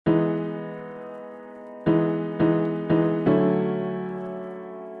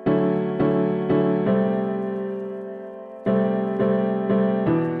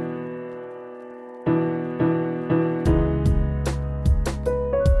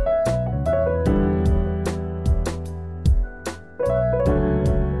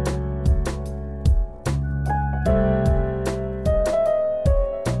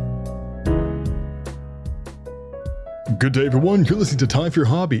Good day, everyone. You're listening to Time for Your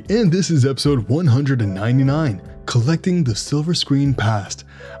Hobby, and this is episode 199, Collecting the Silver Screen Past.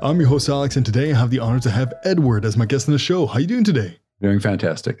 I'm your host, Alex, and today I have the honor to have Edward as my guest on the show. How you doing today? Doing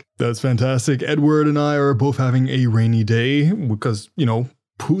fantastic. That's fantastic. Edward and I are both having a rainy day because,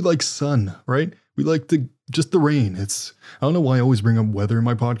 who likes sun, right? We like just the rain. I don't know why I always bring up weather in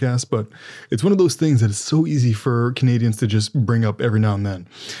my podcast, but it's one of those things that is so easy for Canadians to just bring up every now and then.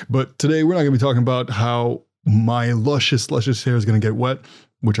 But today we're not going to be talking about how my luscious hair is going to get wet,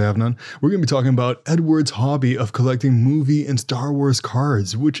 which I have none. We're going to be talking about Edward's hobby of collecting movie and Star Wars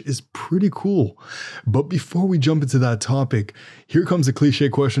cards, which is pretty cool. But before we jump into that topic, here comes a cliche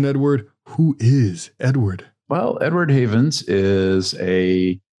question, Edward. Who is Edward? Well, Edward Havens is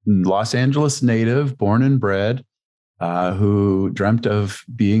a Los Angeles native, born and bred, who dreamt of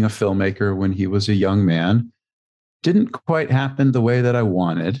being a filmmaker when he was a young man. Didn't quite happen the way that I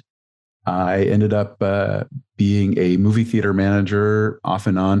wanted. I ended up being a movie theater manager off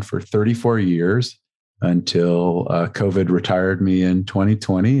and on for 34 years until COVID retired me in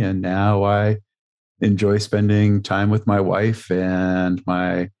 2020. And now I enjoy spending time with my wife and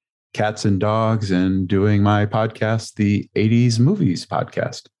my cats and dogs and doing my podcast, the 80s Movies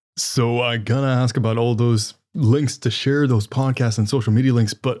Podcast. So I gotta ask about all those links to share those podcasts and social media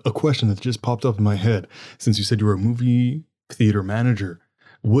links, but a question that just popped up in my head since you said you were a movie theater manager.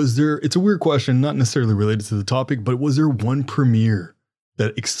 It's a weird question, not necessarily related to the topic, but was there one premiere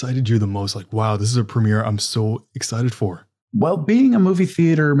that excited you the most? Like, wow, this is a premiere I'm so excited for. Well, being a movie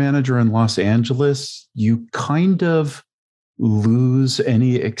theater manager in Los Angeles, you kind of lose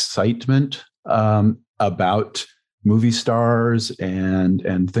any excitement about movie stars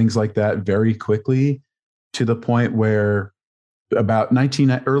and things like that very quickly, to the point where about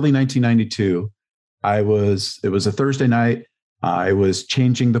early 1992, it was a Thursday night. I was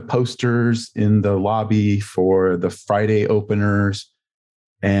changing the posters in the lobby for the Friday openers,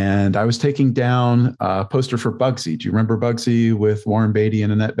 and I was taking down a poster for Bugsy. Do you remember Bugsy with Warren Beatty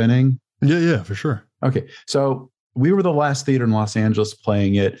and Annette Bening? Yeah, for sure. Okay, so we were the last theater in Los Angeles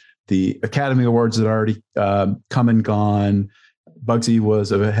playing it. The Academy Awards had already come and gone. Bugsy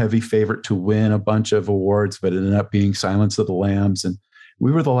was a heavy favorite to win a bunch of awards, but it ended up being Silence of the Lambs, and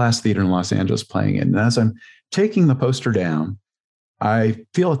we were the last theater in Los Angeles playing it. And as I'm taking the poster down, I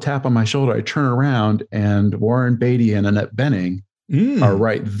feel a tap on my shoulder. I turn around and Warren Beatty and Annette Bening are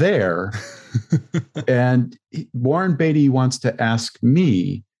right there. And Warren Beatty wants to ask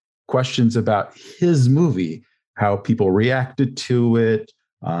me questions about his movie, how people reacted to it,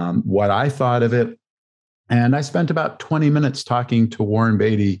 what I thought of it. And I spent about 20 minutes talking to Warren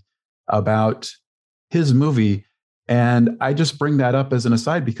Beatty about his movie. And I just bring that up as an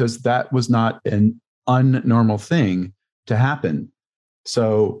aside because that was not an unnormal thing to happen.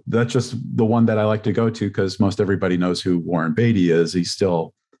 So that's just the one that I like to go to because most everybody knows who Warren Beatty is. He's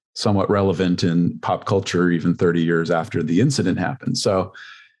still somewhat relevant in pop culture, even 30 years after the incident happened. So,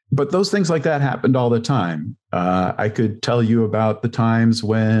 but those things like that happened all the time. I could tell you about the times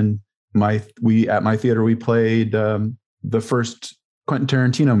when at my theater, we played the first Quentin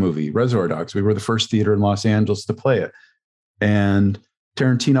Tarantino movie, Reservoir Dogs. We were the first theater in Los Angeles to play it. And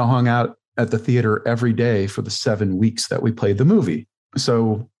Tarantino hung out at the theater every day for the 7 weeks that we played the movie.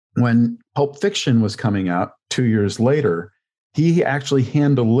 So when Pulp Fiction was coming out 2 years later, he actually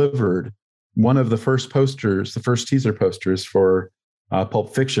hand-delivered one of the first posters, the first teaser posters for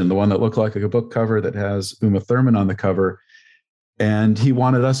Pulp Fiction, the one that looked like a book cover that has Uma Thurman on the cover. And he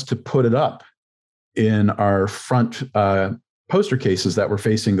wanted us to put it up in our front poster cases that were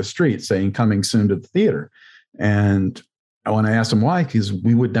facing the street saying, coming soon to the theater. And when I asked him why, because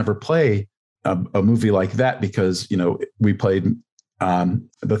we would never play a movie like that because, we played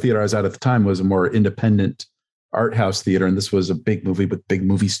the theater I was at the time was a more independent art house theater. And this was a big movie with big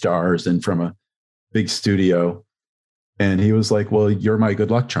movie stars and from a big studio. And he was like, well, you're my good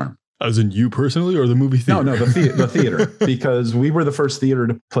luck charm. As in you personally or the movie theater? No, the theater, because we were the first theater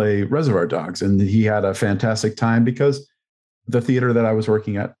to play Reservoir Dogs. And he had a fantastic time because the theater that I was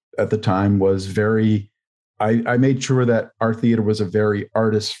working at the time was I made sure that our theater was a very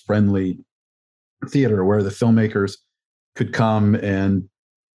artist-friendly theater where the filmmakers could come and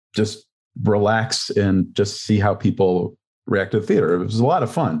just relax and just see how people react to the theater. It was a lot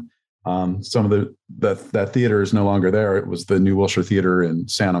of fun. Some of that theater is no longer there. It was the New Wilshire Theater in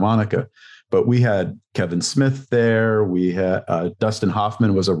Santa Monica, but we had Kevin Smith there. We had Dustin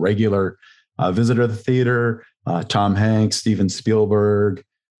Hoffman was a regular visitor to the theater. Tom Hanks, Steven Spielberg.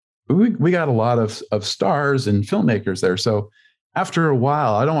 We got a lot of stars and filmmakers there. So after a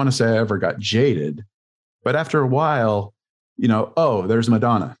while, I don't want to say I ever got jaded, but after a while, there's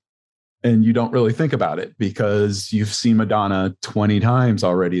Madonna. and you don't really think about it because you've seen Madonna 20 times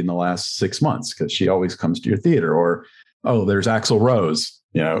already in the last 6 months because she always comes to your theater. Or, oh, there's Axl Rose,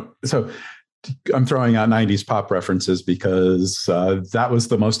 So I'm throwing out 90s pop references because that was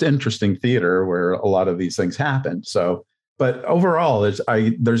the most interesting theater where a lot of these things happened. So, but overall,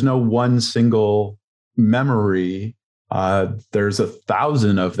 there's no one single memory. There's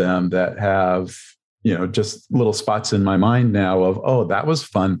 1,000 of them that have, just little spots in my mind now of, oh, that was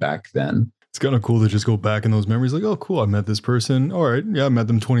fun back then. It's kind of cool to just go back in those memories like, oh, cool, I met this person. All right, yeah, I met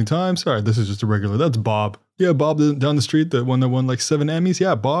them 20 times. All right, this is just a regular. That's Bob. Yeah, Bob down the street, the one that won like 7 Emmys.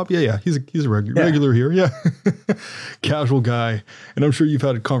 Yeah, Bob. Yeah, he's a regular here. Yeah, casual guy. And I'm sure you've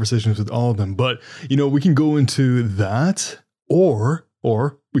had conversations with all of them. But, we can go into that or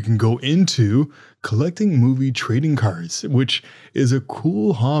we can go into collecting movie trading cards, which is a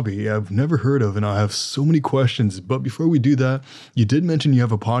cool hobby I've never heard of, and I have so many questions. But before we do that, you did mention you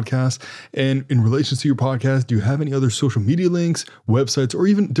have a podcast, and in relation to your podcast, do you have any other social media links, websites, or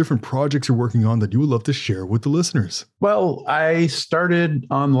even different projects you're working on that you would love to share with the listeners? Well, I started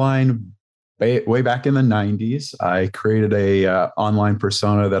online way back in the 90s. I created a online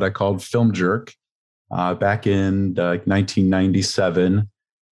persona that I called Film Jerk back in 1997.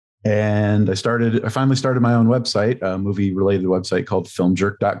 And I finally started my own website, a movie-related website called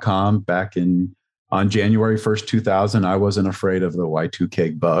filmjerk.com back on January 1st, 2000. I wasn't afraid of the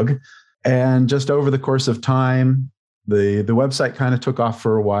Y2K bug. And just over the course of time, the website kind of took off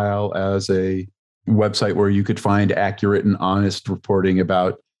for a while as a website where you could find accurate and honest reporting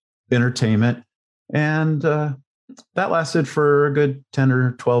about entertainment. And that lasted for a good 10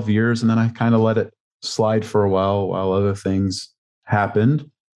 or 12 years. And then I kind of let it slide for a while other things happened.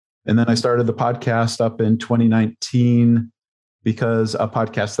 And then I started the podcast up in 2019 because a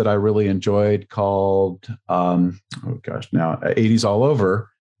podcast that I really enjoyed called, 80s All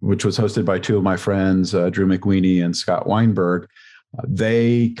Over, which was hosted by two of my friends, Drew McWeeny and Scott Weinberg.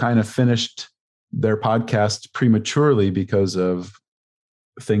 They kind of finished their podcast prematurely because of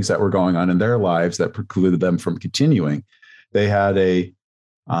things that were going on in their lives that precluded them from continuing. They had a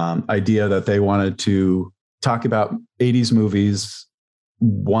idea that they wanted to talk about 80s movies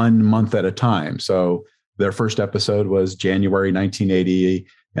 1 month at a time. So their first episode was January 1980,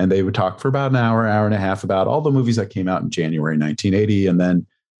 and they would talk for about an hour and a half about all the movies that came out in January 1980. And then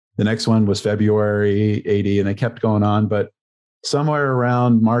the next one was February 80, and they kept going on. But somewhere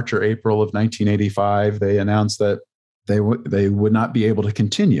around March or April of 1985, they announced that they would not be able to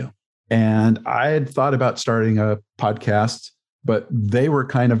continue. And I had thought about starting a podcast, but they were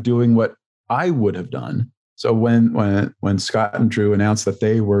kind of doing what I would have done. So when Scott and Drew announced that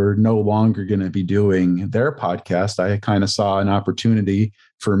they were no longer going to be doing their podcast, I kind of saw an opportunity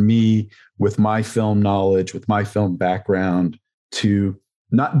for me with my film knowledge, with my film background, to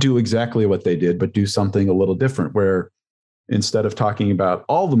not do exactly what they did, but do something a little different, where instead of talking about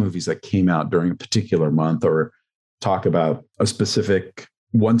all the movies that came out during a particular month or talk about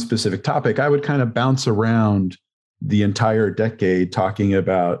one specific topic, I would kind of bounce around the entire decade talking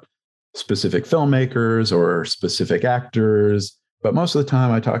about specific filmmakers or specific actors. But most of the time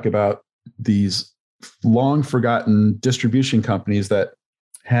I talk about these long forgotten distribution companies that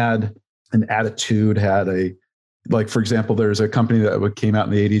had an attitude, for example, there's a company that came out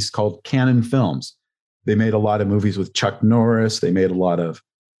in the 80s called Cannon Films. They made a lot of movies with Chuck Norris. They made a lot of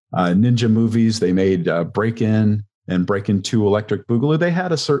ninja movies. They made Break-In and Break-In 2 Electric Boogaloo. They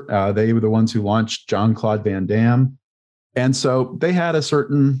had they were the ones who launched Jean-Claude Van Damme. And so they had a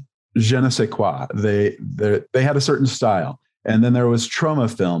certain je ne sais quoi. They had a certain style. And then there was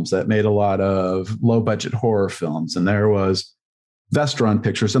Troma Films that made a lot of low budget horror films. And there was Vestron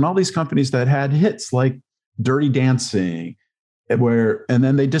Pictures and all these companies that had hits like Dirty Dancing, and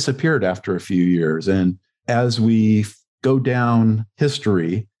then they disappeared after a few years. And as we go down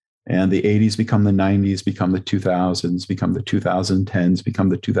history and the 80s become the 90s, become the 2000s, become the 2010s, become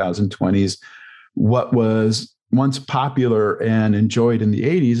the 2020s, what was once popular and enjoyed in the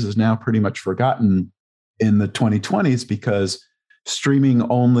 80s is now pretty much forgotten in the 2020s because streaming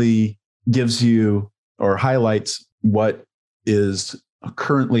only gives you or highlights what is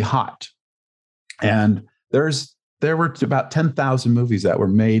currently hot. And there were about 10,000 movies that were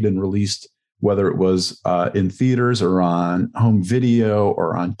made and released, whether it was in theaters or on home video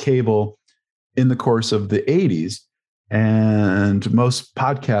or on cable in the course of the 80s. And most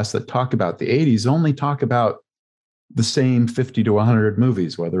podcasts that talk about the 80s only talk about the same 50 to 100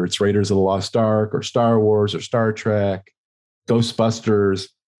 movies, whether it's Raiders of the Lost Ark or Star Wars or Star Trek, Ghostbusters.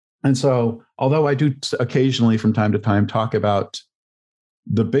 And so, although I do occasionally from time to time talk about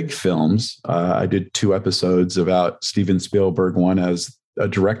the big films, I did 2 episodes about Steven Spielberg, one as a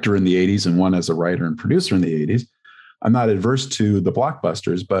director in the 80s and one as a writer and producer in the 80s. I'm not adverse to the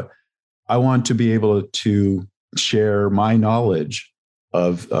blockbusters, but I want to be able to share my knowledge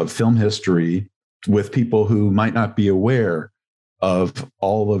of film history with people who might not be aware of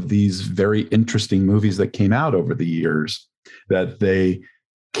all of these very interesting movies that came out over the years that they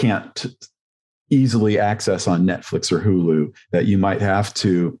can't easily access on Netflix or Hulu, that you might have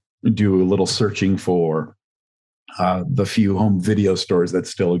to do a little searching for the few home video stores that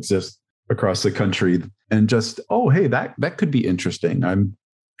still exist across the country, and just, oh, hey, that could be interesting. I'm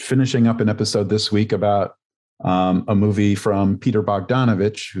finishing up an episode this week about a movie from Peter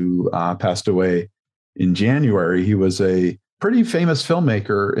Bogdanovich, who passed away in January. He was a pretty famous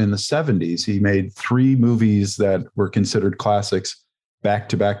filmmaker in the 70s. He made 3 movies that were considered classics back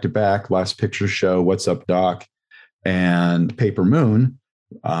to back to back: Last Picture Show, What's Up, Doc, and Paper Moon.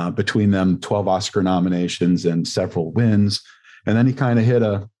 Between them, 12 Oscar nominations and several wins. And then he kind of hit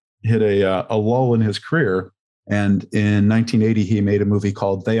a lull in his career. And in 1980, he made a movie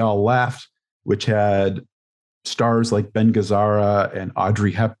called They All Laughed, which had stars like Ben Gazzara and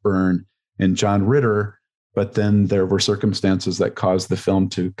Audrey Hepburn and John Ritter. But then there were circumstances that caused the film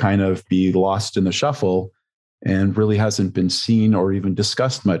to kind of be lost in the shuffle and really hasn't been seen or even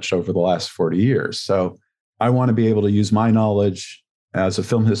discussed much over the last 40 years. So I want to be able to use my knowledge as a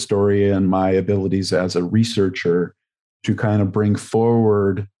film historian, my abilities as a researcher, to kind of bring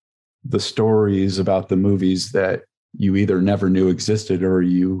forward the stories about the movies that you either never knew existed or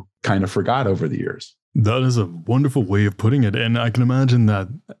you kind of forgot over the years. That is a wonderful way of putting it. And I can imagine that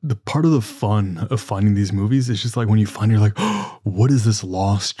the part of the fun of finding these movies is just like when you find, you're like, oh, what is this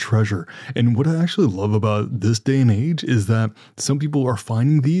lost treasure? And what I actually love about this day and age is that some people are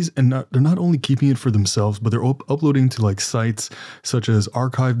finding these and they're not only keeping it for themselves, but they're uploading to like sites such as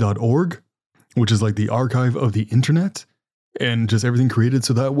archive.org, which is like the archive of the internet, and just everything created.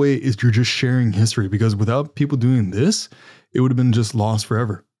 So that way you're just sharing history, because without people doing this, it would have been just lost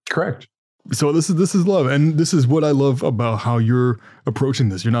forever. Correct. So this is love. And this is what I love about how you're approaching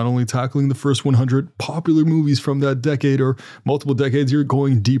this. You're not only tackling the first 100 popular movies from that decade or multiple decades, you're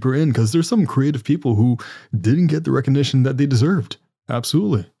going deeper in, because there's some creative people who didn't get the recognition that they deserved.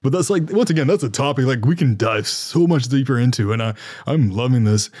 Absolutely. But that's like, once again, that's a topic like we can dive so much deeper into, and I'm loving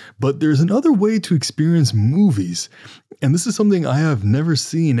this. But there's another way to experience movies. And this is something I have never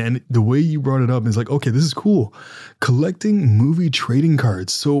seen. And the way you brought it up is like, okay, this is cool. Collecting movie trading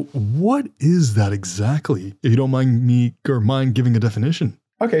cards. So what is that exactly? If you don't mind giving a definition.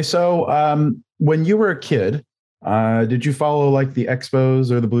 Okay. So when you were a kid, did you follow like the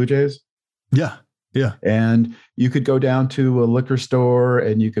Expos or the Blue Jays? Yeah. Yeah. And you could go down to a liquor store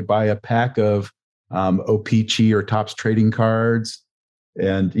and you could buy a pack of O-Pee-Chee or Topps trading cards.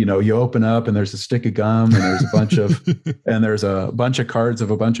 And, you open up and there's a stick of gum and there's a bunch of cards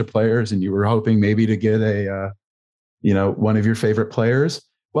of a bunch of players. And you were hoping maybe to get one of your favorite players.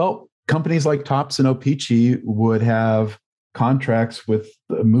 Well, companies like Topps and O-Pee-Chee would have contracts with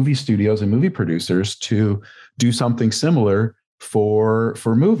movie studios and movie producers to do something similar for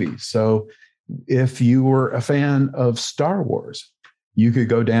movies. So if you were a fan of Star Wars, you could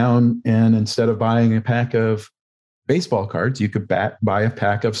go down and instead of buying a pack of baseball cards, you could buy a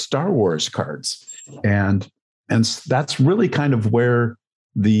pack of Star Wars cards. And that's really kind of where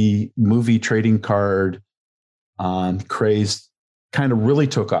the movie trading card craze kind of really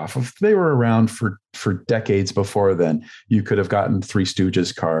took off. If they were around for decades before then, you could have gotten Three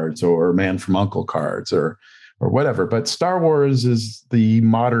Stooges cards or Man from U.N.C.L.E. cards or whatever. But Star Wars is the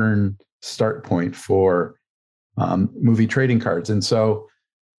modern start point for movie trading cards. And so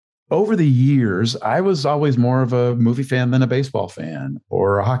over the years, I was always more of a movie fan than a baseball fan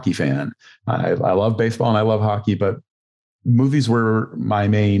or a hockey fan. I love baseball and I love hockey, but movies were my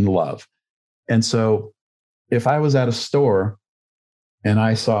main love. And so if I was at a store and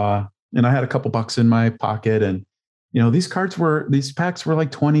I had a couple bucks in my pocket and, these packs were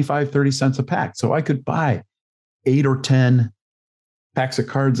like 25, 30 cents a pack. So I could buy 8 or 10 packs of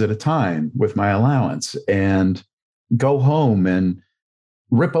cards at a time with my allowance and go home and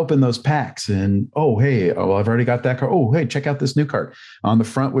rip open those packs and, I've already got that card. Oh, hey, check out this new card. On the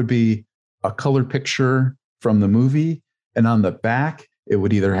front would be a color picture from the movie. And on the back, it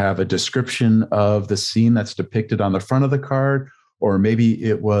would either have a description of the scene that's depicted on the front of the card, or maybe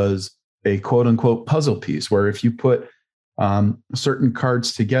it was a quote unquote puzzle piece where if you put certain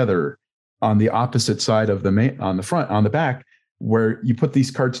cards together on the opposite side of on the back, where you put these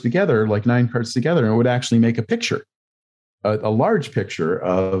cards together, like 9 cards together, and it would actually make a picture, a large picture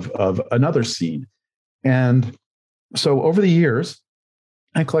of another scene. And so over the years,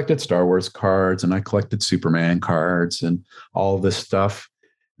 I collected Star Wars cards and I collected Superman cards and all this stuff.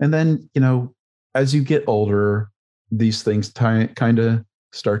 And then, as you get older, these things kind of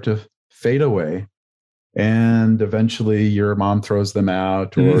start to fade away. And eventually your mom throws them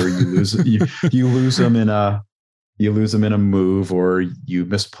out, or you lose them in a move, or you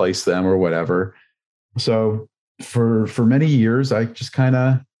misplace them or whatever. So for many years, I just kind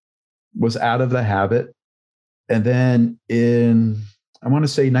of was out of the habit. And then I want to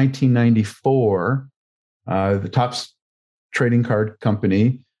say 1994, the Topps Trading Card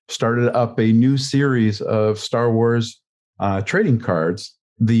Company started up a new series of Star Wars trading cards.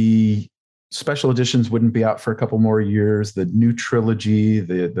 The special editions wouldn't be out for a couple more years. The new trilogy,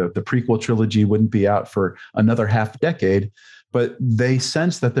 the prequel trilogy, wouldn't be out for another half decade. But they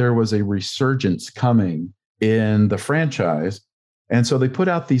sensed that there was a resurgence coming in the franchise. And so they put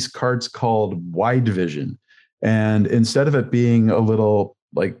out these cards called Wide Vision. And instead of it being a little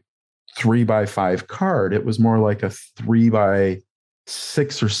like 3x5 card, it was more like a 3x6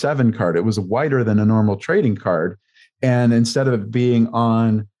 or 7 card. It was wider than a normal trading card. And instead of it being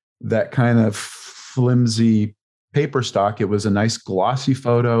on that kind of flimsy paper stock, it was a nice glossy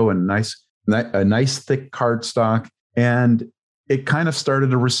photo and a nice thick card stock. And it kind of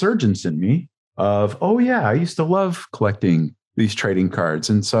started a resurgence in me of, oh yeah, I used to love collecting these trading cards.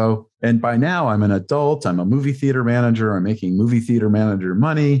 And by now I'm an adult, I'm a movie theater manager, I'm making movie theater manager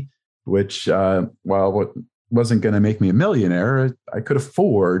money, which what wasn't going to make me a millionaire, I could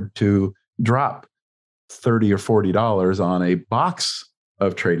afford to drop $30 or $40 on a box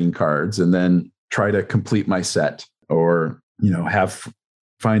of trading cards and then try to complete my set, or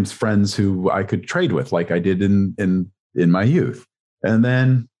find friends who I could trade with like I did in my youth. And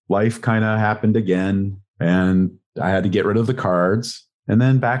then life kind of happened again, and I had to get rid of the cards. And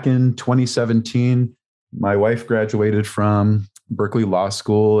then back in 2017, my wife graduated from Berkeley Law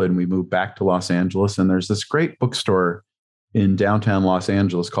School and we moved back to Los Angeles. And there's this great bookstore in downtown Los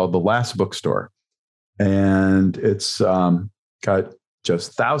Angeles called The Last Bookstore. And it's got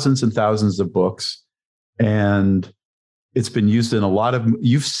just thousands and thousands of books. And it's been used in a lot of,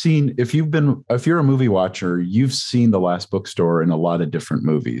 if you're a movie watcher, you've seen The Last Bookstore in a lot of different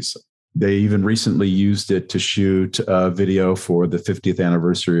movies. They even recently used it to shoot a video for the 50th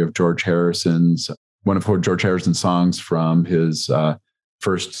anniversary of one of George Harrison's songs from his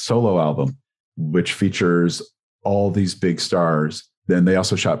first solo album, which features all these big stars. Then they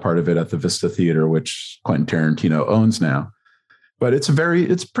also shot part of it at the Vista Theater, which Quentin Tarantino owns now. But it's a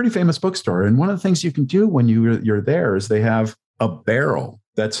pretty famous bookstore. And one of the things you can do when you're there is they have a barrel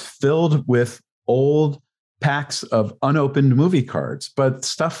that's filled with old packs of unopened movie cards, but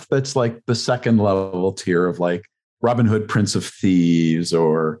stuff that's like the second level tier of like Robin Hood, Prince of Thieves,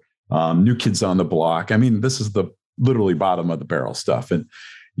 or New Kids on the Block. I mean, this is the literally bottom of the barrel stuff. And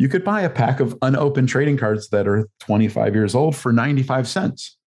you could buy a pack of unopened trading cards that are 25 years old for 95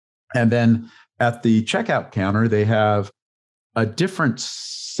 cents. And then at the checkout counter, they have a different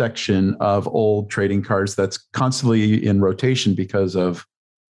section of old trading cards that's constantly in rotation because of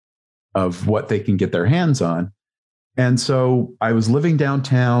what they can get their hands on. And so I was living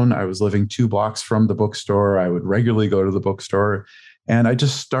downtown. I was living 2 blocks from the bookstore. I would regularly go to the bookstore. And I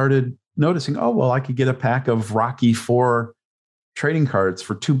just started noticing, oh, well, I could get a pack of Rocky IV trading cards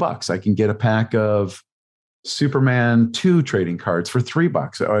for $2. I can get a pack of Superman 2 trading cards for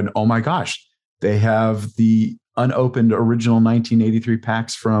 $3. And oh my gosh, they have the unopened original 1983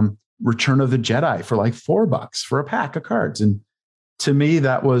 packs from Return of the Jedi for like $4 for a pack of cards. And to me,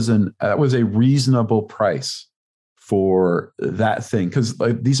 that was a reasonable price for that thing, because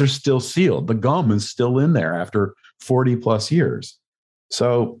like these are still sealed. The gum is still in there after 40 plus years.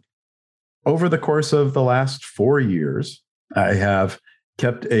 So over the course of the last 4 years, I have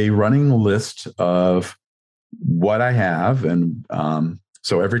kept a running list of what I have. And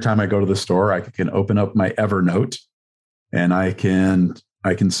so every time I go to the store, I can open up my Evernote and I can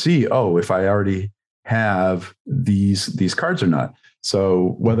see, oh, if I already have these cards or not.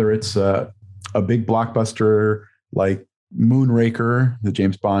 So whether it's a big blockbuster like Moonraker, the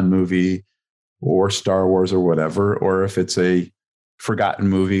James Bond movie, or Star Wars or whatever, or if it's a forgotten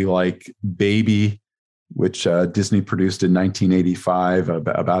movie like Baby, which Disney produced in 1985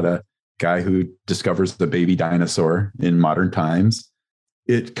 about a guy who discovers the baby dinosaur in modern times.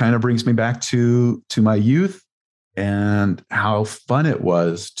 It kind of brings me back to my youth and how fun it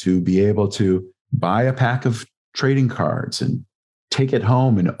was to be able to buy a pack of trading cards and take it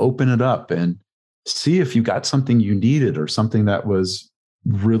home and open it up and see if you got something you needed or something that was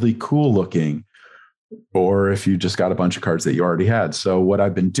really cool looking, or if you just got a bunch of cards that you already had. So what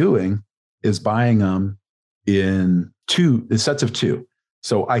I've been doing is buying them in sets of 2.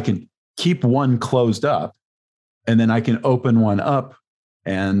 So I can keep one closed up, and then I can open one up,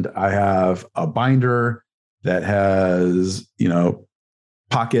 and I have a binder that has,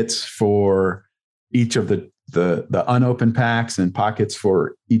 pockets for each of the unopened packs and pockets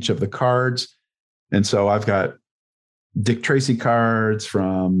for each of the cards. And so I've got Dick Tracy cards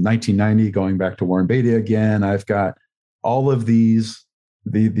from 1990 going back to Warren Beatty again. I've got all of these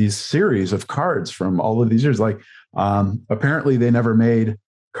series of cards from all of these years. Like apparently they never made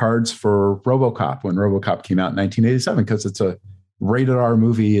cards for RoboCop when RoboCop came out in 1987 because it's a rated R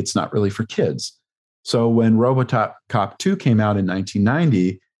movie. It's not really for kids. So when RoboCop 2 came out in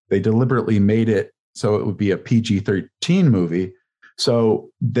 1990, they deliberately made it so it would be a PG-13 movie. So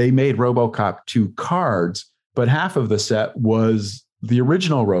they made RoboCop 2 cards, but half of the set was the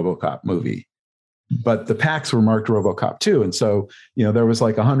original RoboCop movie. But the packs were marked RoboCop 2. And so, there was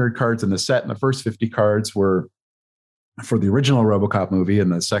like 100 cards in the set, and the first 50 cards were for the original RoboCop movie,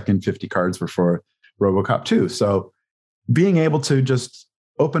 and the second 50 cards were for RoboCop 2. So being able to just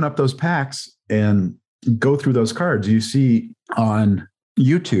open up those packs and go through those cards, you see on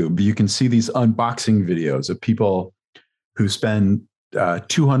YouTube, you can see these unboxing videos of people who spend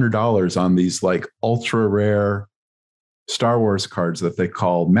 $200 on these like ultra rare Star Wars cards that they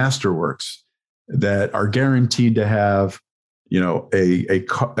call Masterworks that are guaranteed to have,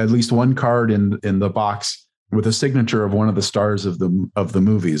 at least one card in the box with a signature of one of the stars of the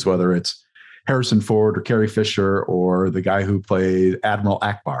movies, whether it's Harrison Ford or Carrie Fisher or the guy who played Admiral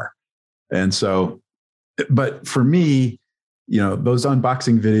Akbar. And so, but for me, those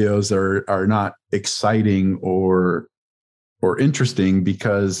unboxing videos are not exciting or interesting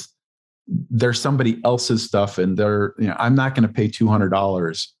because they're somebody else's stuff, and I'm not going to pay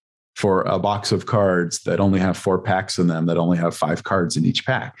 $200 for a box of cards that only have 4 packs in them, that only have 5 cards in each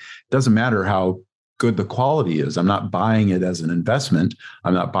pack. It doesn't matter how good the quality is. I'm not buying it as an investment.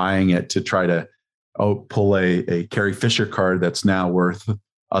 I'm not buying it to try to pull a Carrie Fisher card that's now worth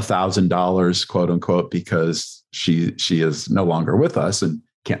 $1,000, quote unquote, because she is no longer with us and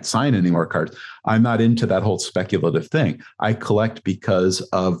can't sign any more cards. I'm not into that whole speculative thing. I collect because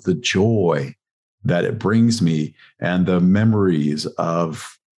of the joy that it brings me and the memories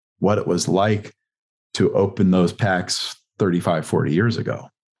of what it was like to open those packs 35, 40 years ago.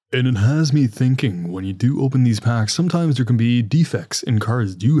 And it has me thinking, when you do open these packs, sometimes there can be defects in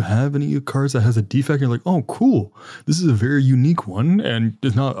cards. Do you have any cards that has a defect? You're like, oh, cool. This is a very unique one. And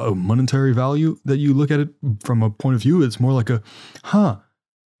it's not a monetary value that you look at it from a point of view. It's more like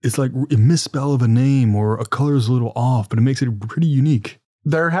it's like a misspell of a name or a color is a little off, but it makes it pretty unique.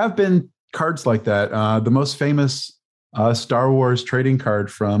 There have been cards like that. The most famous Star Wars trading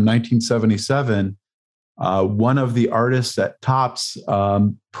card from 1977, one of the artists at Topps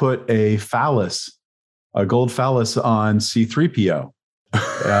put a gold phallus on C-3PO.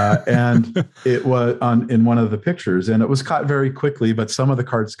 And it was in one of the pictures, and it was caught very quickly, but some of the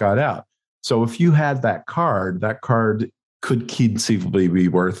cards got out. So if you had that card could conceivably be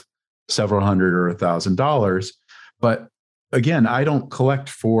worth several hundred or $1,000. But again, I don't collect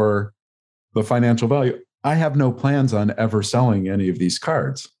for the financial value. I have no plans on ever selling any of these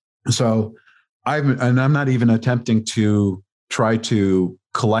cards. So I'm not even attempting to try to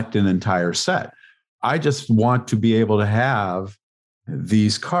collect an entire set. I just want to be able to have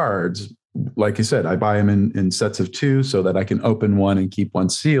these cards. Like I said, I buy them in sets of 2 so that I can open one and keep one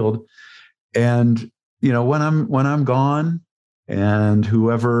sealed. And when I'm gone, and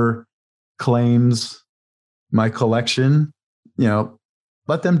whoever claims my collection,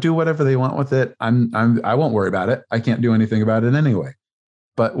 let them do whatever they want with it. I won't worry about it. I can't do anything about it anyway.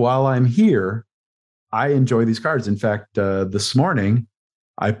 But while I'm here, I enjoy these cards. In fact, this morning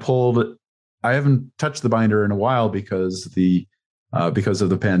I haven't touched the binder in a while because of the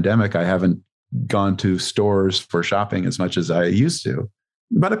pandemic. I haven't gone to stores for shopping as much as I used to.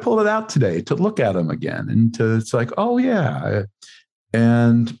 But I pulled it out today to look at them again, and it's like, oh yeah,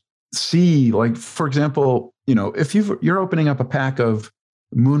 and see, like, for example, if you're opening up a pack of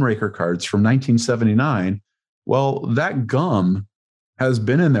Moonraker cards from 1979, well, that gum has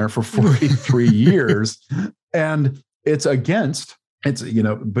been in there for 43 years, and it's as the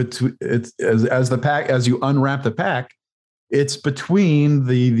pack, as you unwrap the pack, it's between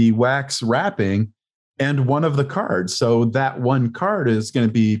the wax wrapping and one of the cards. So that one card is going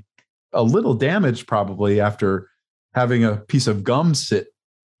to be a little damaged probably after having a piece of gum sit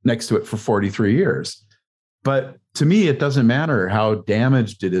next to it for 43 years. But to me, it doesn't matter how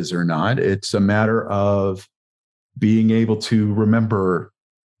damaged it is or not. It's a matter of being able to remember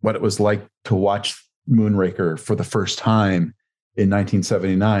what it was like to watch Moonraker for the first time in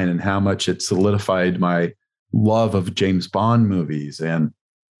 1979 and how much it solidified my love of James Bond movies and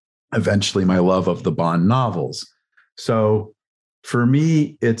eventually my love of the Bond novels. So for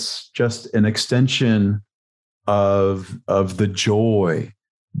me, it's just an extension of the joy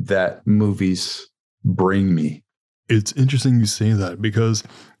that movies bring me. It's interesting you say that, because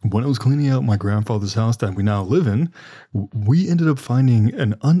when I was cleaning out my grandfather's house that we now live in, we ended up finding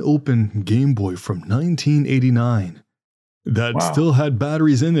an unopened Game Boy from 1989 that still had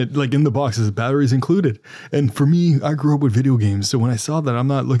batteries in it, like in the boxes, batteries included. And for me, I grew up with video games. So when I saw that, I'm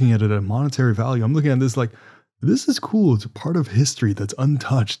not looking at it at monetary value. I'm looking at this like, this is cool. It's a part of history that's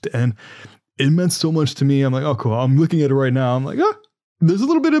untouched. And it meant so much to me. I'm like, oh, cool. I'm looking at it right now. I'm like, there's a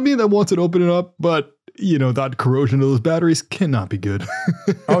little bit of me that wants it to open it up, but that corrosion of those batteries cannot be good.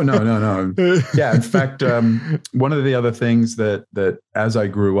 Oh, no. Yeah. In fact, one of the other things that as I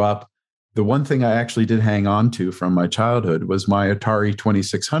grew up, the one thing I actually did hang on to from my childhood was my Atari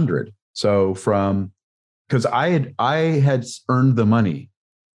 2600. So because I had earned the money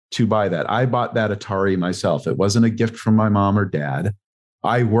to buy that. I bought that Atari myself. It wasn't a gift from my mom or dad.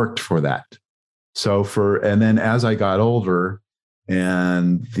 I worked for that. And then as I got older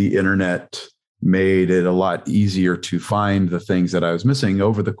and the internet made it a lot easier to find the things that I was missing,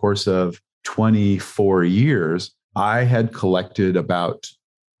 over the course of 24 years, I had collected about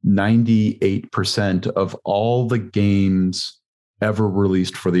 98% of all the games ever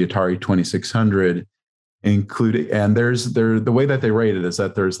released for the Atari 2600, including, and the way that they rate it is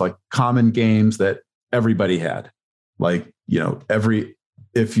that there's like common games that everybody had. Like,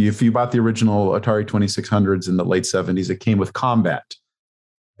 if you bought the original Atari 2600s in the late 70s, it came with Combat.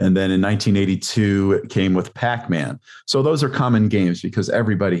 And then in 1982, it came with Pac-Man. So those are common games because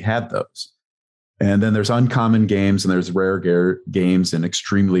everybody had those. And then there's uncommon games and there's rare games and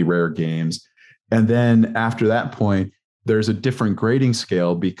extremely rare games. And then after that point, there's a different grading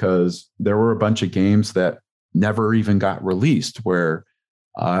scale because there were a bunch of games that never even got released, where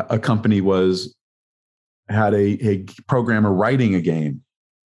a company had a programmer writing a game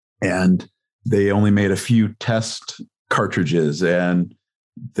and they only made a few test cartridges and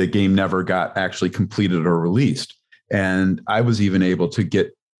the game never got actually completed or released. And I was even able to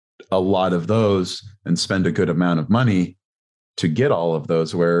get a lot of those and spend a good amount of money to get all of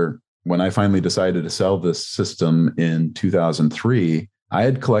those, where when I finally decided to sell this system in 2003, I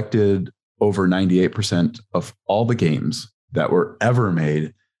had collected over 98% of all the games that were ever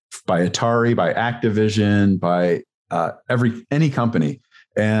made by Atari, by Activision, by any company.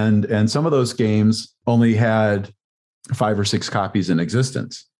 And some of those games only had 5 or 6 copies in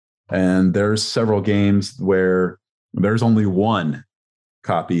existence. And there's several games where there's only one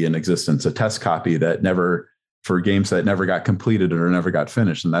copy in existence, a test copy for games that never got completed or never got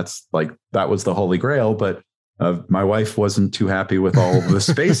finished. And that was the holy grail. But my wife wasn't too happy with all the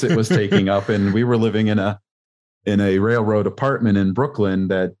space it was taking up. And we were living in a railroad apartment in Brooklyn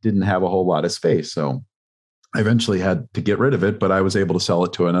that didn't have a whole lot of space. So I eventually had to get rid of it, but I was able to sell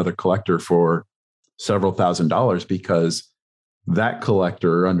it to another collector for several $1,000s because that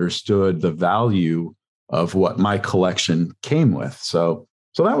collector understood the value of what my collection came with. So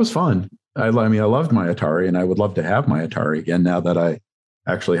that was fun. I loved my Atari, and I would love to have my Atari again now that I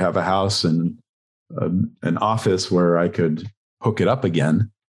actually have a house and an office where I could hook it up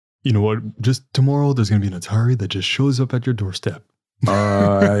again. You know what? Just tomorrow, there's going to be an Atari that just shows up at your doorstep.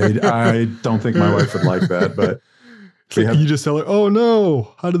 I don't think my wife would like that, but you just tell her, "Oh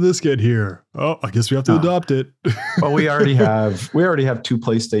no, how did this get here? Oh, I guess we have to adopt it." Well, we already have 2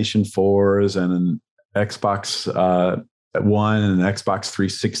 PlayStation 4s and an Xbox One and an Xbox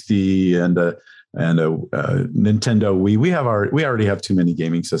 360 and a Nintendo Wii. We already have too many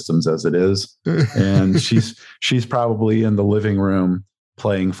gaming systems as it is, and she's probably in the living room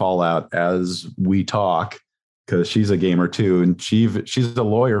playing Fallout as we talk because she's a gamer too, and she's a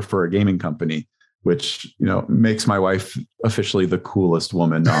lawyer for a gaming company, which makes my wife officially the coolest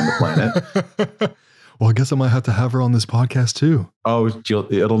woman on the planet. Well, I guess I might have to have her on this podcast too. Oh,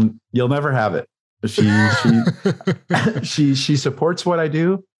 you'll never have it. She supports what I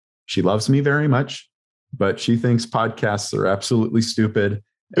do. She loves me very much, but she thinks podcasts are absolutely stupid.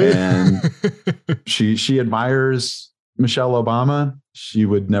 And she admires Michelle Obama. She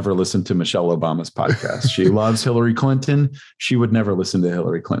would never listen to Michelle Obama's podcast. She loves Hillary Clinton. She would never listen to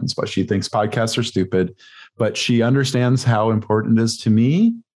Hillary Clinton's, but she thinks podcasts are stupid. But she understands how important it is to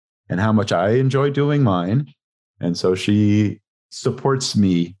me and how much I enjoy doing mine. And so she supports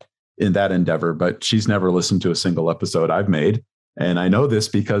me in that endeavor, but she's never listened to a single episode I've made. And I know this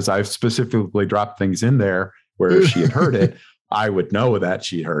because I've specifically dropped things in there where if she had heard it, I would know that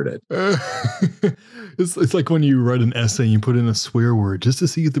she heard it. It's like when you write an essay and you put in a swear word just to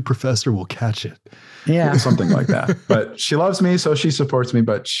see if the professor will catch it. Yeah, something like that. But she loves me, so she supports me.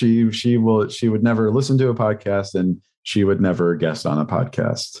 But she would never listen to a podcast, and she would never guest on a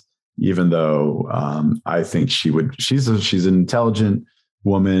podcast, even though I think she would. She's an intelligent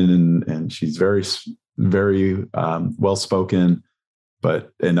woman, and she's very well spoken.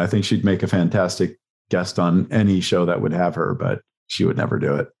 And I think she'd make a fantastic guest on any show that would have her, but she would never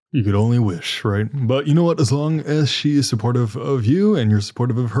do it. You could only wish, right? But you know what? As long as she is supportive of you and you're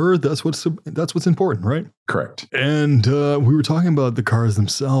supportive of her, that's what's important, right? Correct. And we were talking about the cars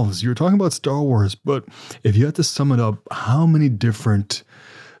themselves. You were talking about Star Wars, but if you had to sum it up, how many different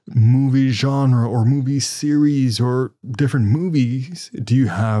movie genre or movie series or different movies do you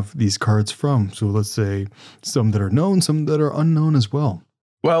have these cards from? So let's say some that are known, some that are unknown as well.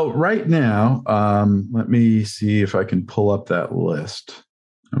 Well, right now, let me see if I can pull up that list.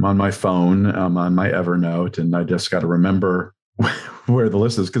 I'm on my phone, I'm on my Evernote, and I just got to remember where the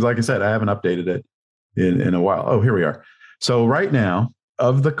list is. Because like I said, I haven't updated it in a while. Oh, here we are. So right now,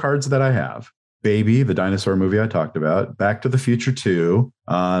 of the cards that I have, Baby, the dinosaur movie I talked about, Back to the Future 2,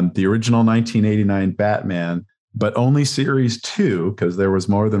 the original 1989 Batman, but only series 2, because there was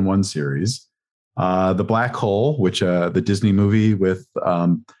more than one series. The Black Hole, which the Disney movie with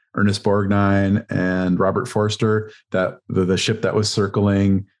Ernest Borgnine and Robert Forster, that the ship that was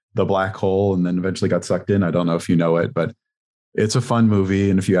circling the black hole and then eventually got sucked in. I don't know if you know it, but it's a fun movie.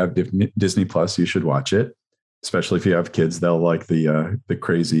 And if you have Disney Plus, you should watch it. Especially if you have kids, they'll like the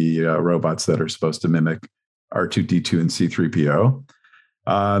crazy robots that are supposed to mimic R2-D2 and C-3PO.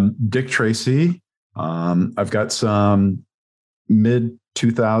 Dick Tracy. I've got some mid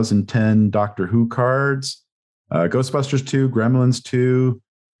 2010 Doctor Who cards. Ghostbusters 2, Gremlins 2,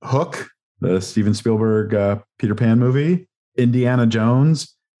 Hook, the Steven Spielberg Peter Pan movie, Indiana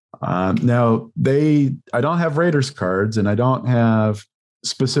Jones. Now I don't have Raiders cards and I don't have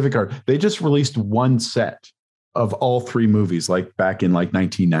specific cards. They just released one set of all three movies, like back in like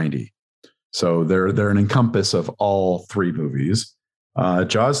 1990. So they're an encompass of all three movies.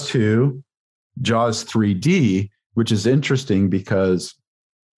 Jaws 2, Jaws 3D, which is interesting because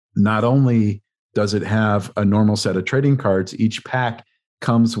not only does it have a normal set of trading cards, each pack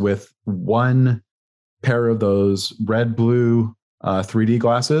comes with one pair of those red-blue 3D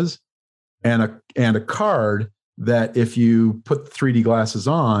glasses and a card that if you put the 3D glasses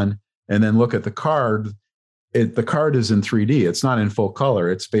on and then look at the card, the card is in 3D. It's not in full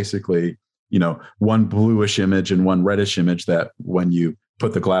color. It's basically, one bluish image and one reddish image that when you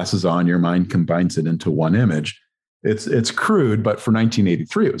put the glasses on, your mind combines it into one image. It's crude, but for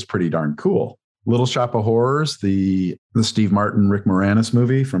 1983, it was pretty darn cool. Little Shop of Horrors, the Steve Martin, Rick Moranis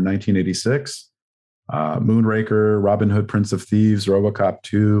movie from 1986. Moonraker, Robin Hood, Prince of Thieves, RoboCop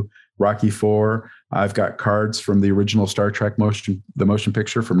 2, Rocky 4. I've got cards from the original Star Trek motion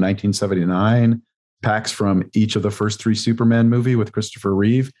picture from 1979. Packs from each of the first three Superman movie with Christopher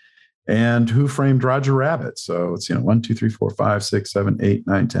Reeve. And Who Framed Roger Rabbit? So it's, 1, 2, 3, 4, 5, 6, 7, 8,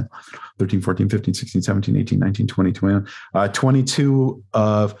 9, 10, 13, 14, 15, 16, 17, 18, 19, 20, 21, 22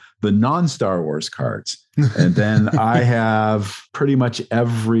 of the non-Star Wars cards. And then I have pretty much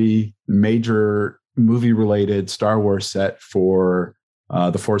every major movie-related Star Wars set for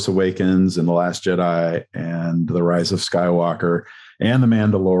The Force Awakens and The Last Jedi and The Rise of Skywalker and The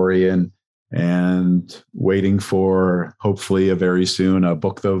Mandalorian, and waiting for hopefully a very soon a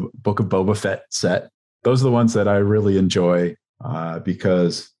Book of Boba Fett set. Those are the ones that I really enjoy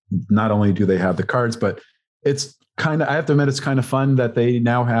because not only do they have the cards, but I have to admit, it's kind of fun that they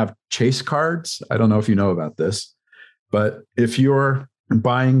now have chase cards. I don't know if you know about this, but if you're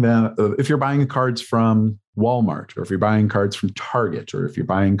buying cards from Walmart, or if you're buying cards from Target, or if you're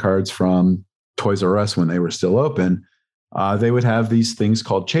buying cards from Toys R Us when they were still open, they would have these things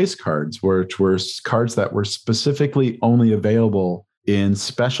called chase cards, which were cards that were specifically only available in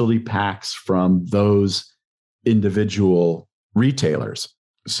specialty packs from those individual retailers.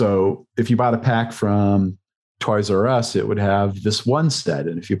 So if you bought a pack from Toys R Us, it would have this one set.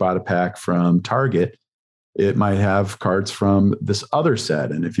 And if you bought a pack from Target, it might have cards from this other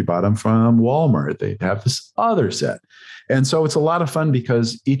set. And if you bought them from Walmart, they'd have this other set. And so it's a lot of fun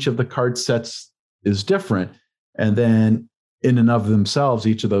because each of the card sets is different. And then in and of themselves,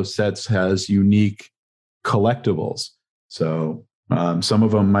 each of those sets has unique collectibles. So some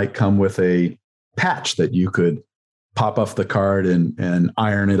of them might come with a patch that you could pop off the card and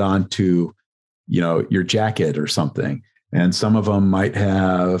iron it onto, your jacket or something. And some of them might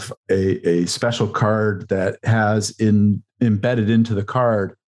have a special card that has embedded into the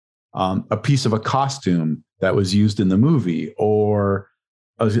card a piece of a costume that was used in the movie, or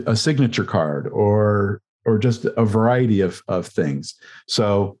a signature card, or just a variety of things.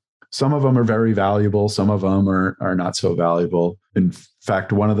 So some of them are very valuable. Some of them are not so valuable. In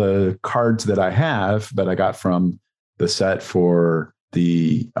fact, one of the cards that I have that I got from the set for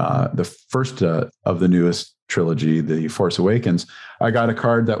the first of the newest trilogy, The Force Awakens, I got a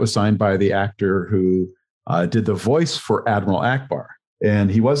card that was signed by the actor who did the voice for Admiral Ackbar. And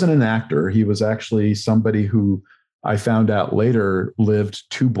he wasn't an actor. He was actually somebody who I found out later lived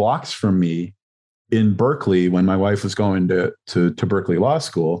 2 blocks from me in Berkeley when my wife was going to Berkeley Law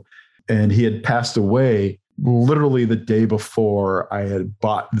School. And he had passed away literally the day before I had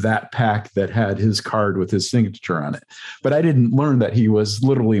bought that pack that had his card with his signature on it. But I didn't learn that he was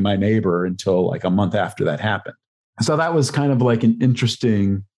literally my neighbor until like a month after that happened. So that was kind of like an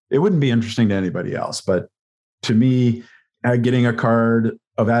interesting, it wouldn't be interesting to anybody else, but to me, getting a card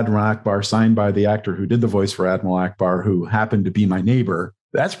of Admiral Ackbar signed by the actor who did the voice for Admiral Ackbar, who happened to be my neighbor,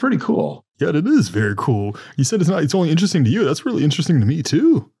 that's pretty cool. Yeah, it is very cool. You said it's only interesting to you. That's really interesting to me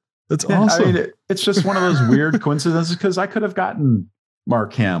too. That's awesome. I mean, it's just one of those weird coincidences, because I could have gotten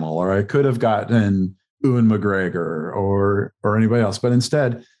Mark Hamill, or I could have gotten Ewan McGregor, or anybody else. But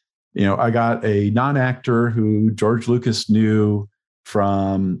instead, I got a non-actor who George Lucas knew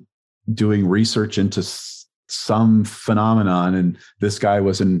from doing research into some phenomenon. And this guy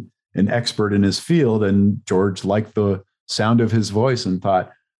was an expert in his field. And George liked the sound of his voice and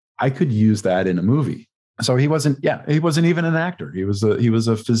thought, I could use that in a movie. So he wasn't even an actor. He was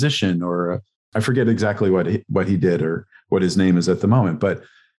a physician, or I forget exactly what he did or what his name is at the moment. But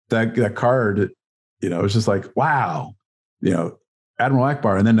that card, it was just like, wow, Admiral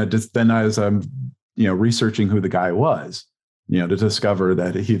Ackbar. And then as I'm, researching who the guy was, to discover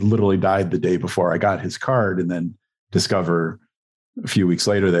that he literally died the day before I got his card, and then discover a few weeks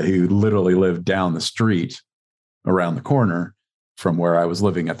later that he literally lived down the street around the corner from where I was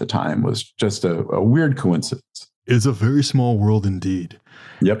living at the time, was just a weird coincidence. It's a very small world indeed.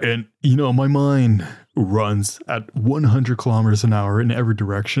 Yep. And, my mind runs at 100 kilometers an hour in every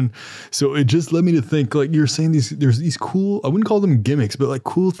direction. So it just led me to think, like you're saying, there's these cool, I wouldn't call them gimmicks, but like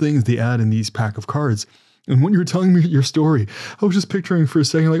cool things they add in these pack of cards. And when you were telling me your story, I was just picturing for a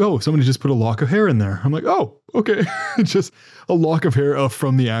second, like, oh, somebody just put a lock of hair in there. I'm like, oh, okay. It's just a lock of hair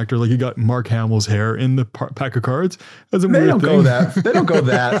from the actor. Like you got Mark Hamill's hair in the pack of cards. That's a they weird don't thing. They don't go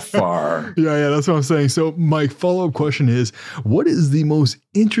that far. Yeah, that's what I'm saying. So my follow-up question is, what is the most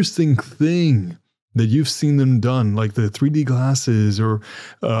interesting thing that you've seen them done, like the 3D glasses or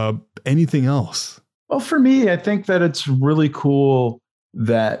anything else? Well, for me, I think that it's really cool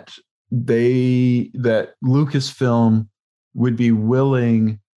that Lucasfilm would be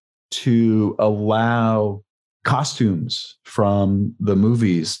willing to allow costumes from the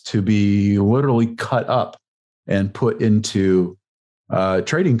movies to be literally cut up and put into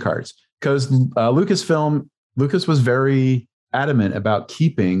trading cards. Because Lucas was very adamant about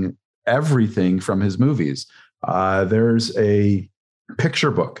keeping everything from his movies. There's a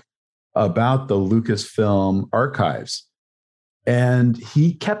picture book about the Lucasfilm archives, and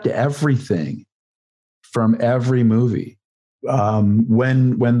he kept everything from every movie.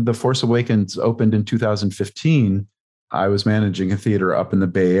 When The Force Awakens opened in 2015, I was managing a theater up in the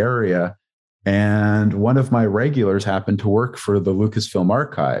Bay Area, and one of my regulars happened to work for the Lucasfilm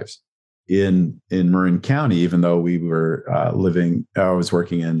archives in Marin County, even though we were I was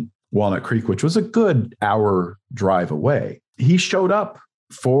working in Walnut Creek, which was a good hour drive away. He showed up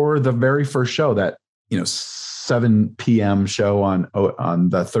for the very first show, that 7 p.m. show on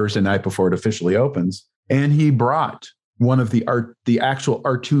the Thursday night before it officially opens, and he brought one of the actual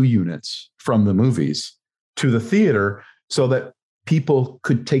R2 units from the movies to the theater so that people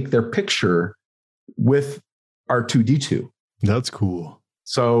could take their picture with R2-D2. That's cool.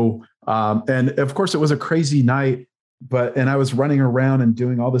 So, and of course it was a crazy night, and I was running around and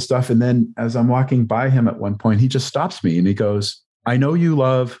doing all this stuff. And then as I'm walking by him at one point, he just stops me and he goes, I know you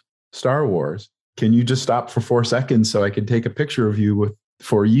love Star Wars. Can you just stop for 4 seconds so I can take a picture of you with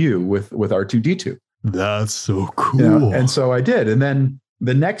R2-D2? That's so cool. And so I did. And then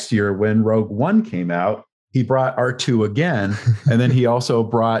the next year when Rogue One came out, he brought R2 again. And then he also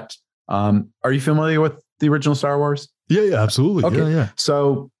brought, are you familiar with the original Star Wars? Yeah, absolutely. Okay. Yeah.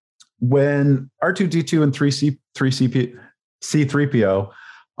 So when R2-D2 and C-3PO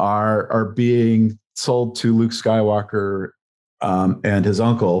are being sold to Luke Skywalker and his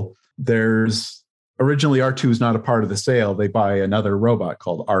uncle, there's originally R2 is not a part of the sale. They buy another robot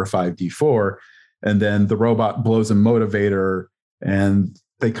called R5-D4, and then the robot blows a motivator, and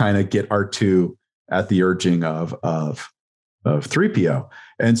they kind of get R2 at the urging of 3PO.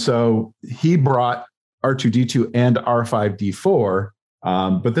 And so he brought R2D2 and R5D4.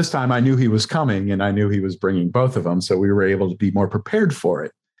 But this time I knew he was coming and I knew he was bringing both of them. So we were able to be more prepared for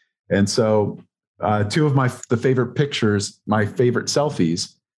it. And so two of the favorite pictures, my favorite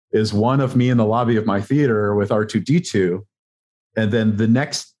selfies, is one of me in the lobby of my theater with R2D2. And then the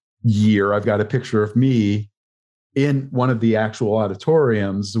next year, I've got a picture of me in one of the actual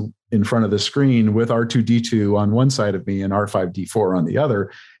auditoriums in front of the screen with R2D2 on one side of me and R5D4 on the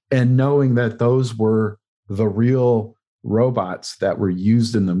other. And knowing that those were the real robots that were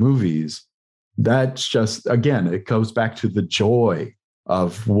used in the movies, that's just, again, it goes back to the joy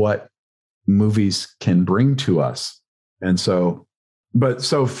of what movies can bring to us. And so, but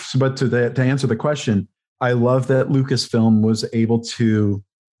to answer the question, I love that Lucasfilm was able to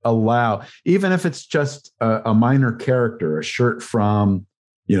allow, even if it's just a minor character, a shirt from,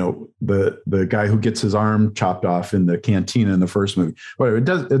 the guy who gets his arm chopped off in the cantina in the first movie. Whatever,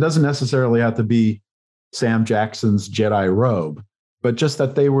 it doesn't necessarily have to be Sam Jackson's Jedi robe, but just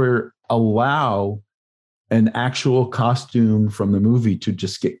that they were allow an actual costume from the movie to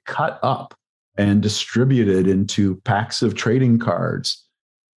just get cut up and distributed into packs of trading cards,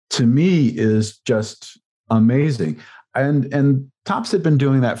 to me is just amazing. And Topps had been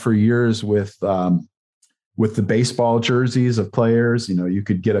doing that for years with the baseball jerseys of players. You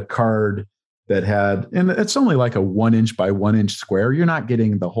could get a card that had, and it's only like a 1 inch by 1 inch square. You're not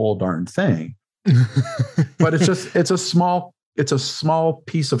getting the whole darn thing, but it's a small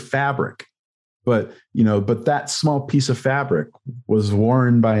piece of fabric. But that small piece of fabric was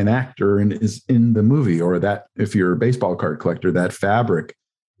worn by an actor and is in the movie. Or that, if you're a baseball card collector, that fabric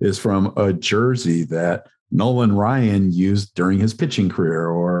is from a jersey that Nolan Ryan used during his pitching career,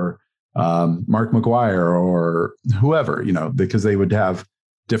 or Mark McGwire, or whoever, because they would have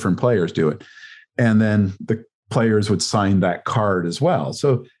different players do it. And then the players would sign that card as well.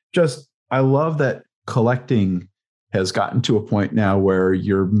 So I love that collecting has gotten to a point now where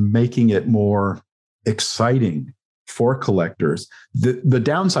you're making it more exciting for collectors. The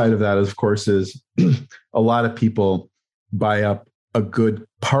downside of that, of course, is a lot of people buy up a good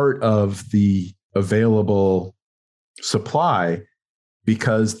part of the available supply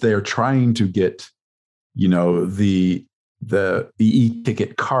because they're trying to get, the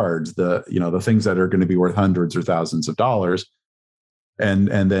e-ticket cards, the things that are going to be worth hundreds or thousands of dollars. And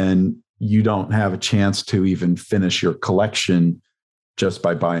then you don't have a chance to even finish your collection just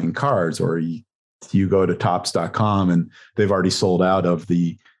by buying cards, or you go to Topps.com and they've already sold out of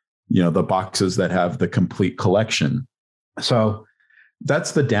the boxes that have the complete collection. So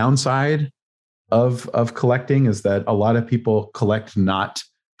that's the downside of collecting, is that a lot of people collect not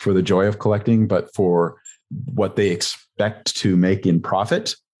for the joy of collecting, but for what they expect to make in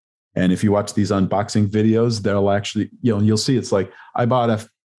profit. And if you watch these unboxing videos, they'll actually, you'll see it's like, I bought a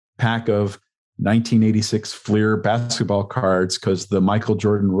pack of 1986 Fleer basketball cards because the Michael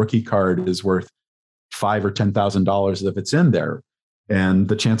Jordan rookie card is worth $5,000 or $10,000 if it's in there. And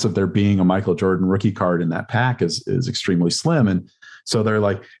the chance of there being a Michael Jordan rookie card in that pack is extremely slim. And so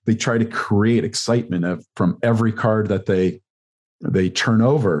they try to create excitement from every card that they turn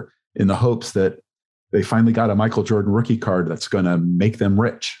over, in the hopes that they finally got a Michael Jordan rookie card that's going to make them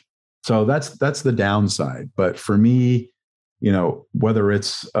rich. So that's the downside. But for me, whether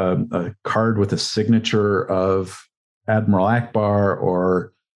it's a card with a signature of Admiral Akbar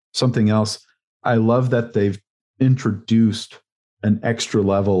or something else, I love that they've introduced an extra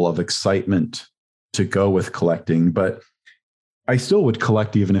level of excitement to go with collecting. But I still would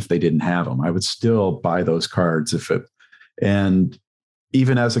collect even if they didn't have them. I would still buy those cards and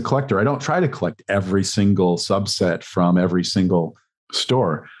even as a collector, I don't try to collect every single subset from every single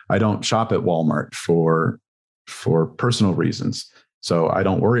store. I don't shop at Walmart for personal reasons. So I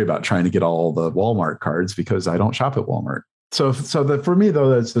don't worry about trying to get all the Walmart cards because I don't shop at Walmart. So for me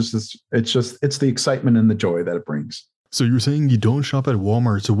though, it's the excitement and the joy that it brings. So you're saying you don't shop at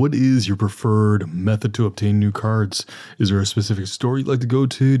Walmart. So what is your preferred method to obtain new cards? Is there a specific store you'd like to go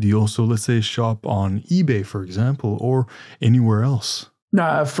to? Do you also, let's say, shop on eBay, for example, or anywhere else?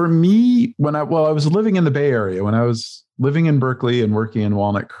 For me, I was living in the Bay Area, when I was living in Berkeley and working in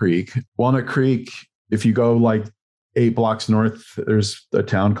Walnut Creek, if you go like 8 blocks north, there's a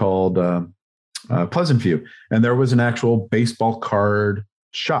town called Pleasant View. And there was an actual baseball card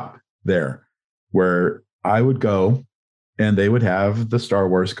shop there where I would go and they would have the Star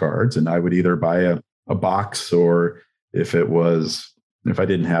Wars cards, and I would either buy a box, or if I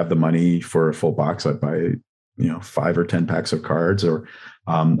didn't have the money for a full box, I'd buy 5 or 10 packs of cards. Or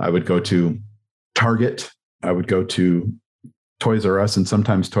I would go to Target. I would go to Toys R Us, and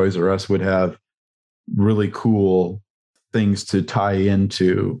sometimes Toys R Us would have really cool things to tie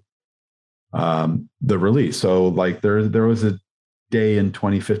into the release. So like there was a day in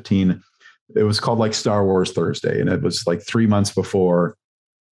 2015. It was called like Star Wars Thursday, and it was like 3 months before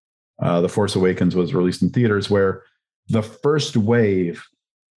The Force Awakens was released in theaters, where the first wave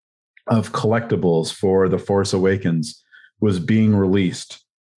of collectibles for The Force Awakens was being released,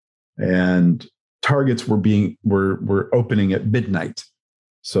 and Targets were opening at midnight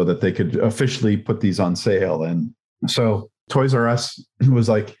so that they could officially put these on sale. And so Toys R Us was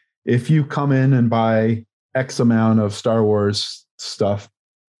like, if you come in and buy X amount of Star Wars stuff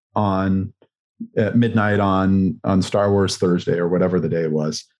at midnight on Star Wars Thursday or whatever the day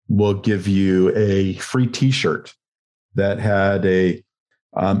was, we'll give you a free T-shirt that had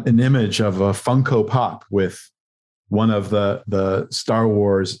an image of a Funko Pop with one of the Star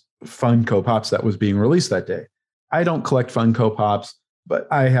Wars Funko Pops that was being released that day. I don't collect Funko Pops, but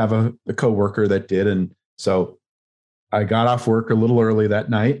I have a coworker that did, and so I got off work a little early that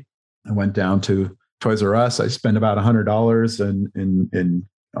night. I went down to Toys R Us. I spent about $100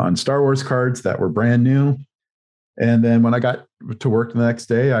 on Star Wars cards that were brand new. And then when I got to work the next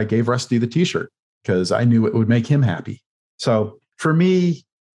day, I gave Rusty the T-shirt because I knew it would make him happy. So for me,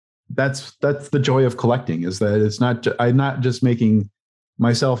 that's the joy of collecting, is that I'm not just making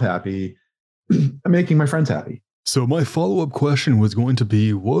myself happy, I'm making my friends happy. So my follow-up question was going to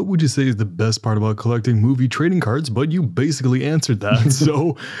be, what would you say is the best part about collecting movie trading cards? But you basically answered that.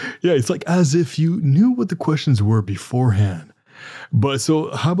 So yeah, it's like as if you knew what the questions were beforehand. But so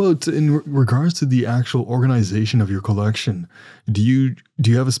how about in regards to the actual organization of your collection? Do you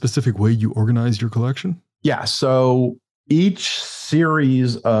have a specific way you organize your collection? Yeah. So each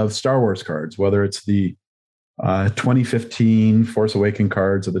series of Star Wars cards, whether it's the 2015 Force Awakens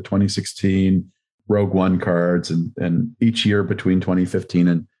cards or the 2016 Rogue One cards, and each year between 2015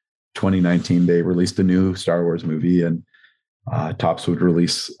 and 2019, they released a new Star Wars movie, and Topps would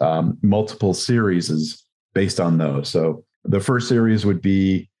release multiple series based on those. So the first series would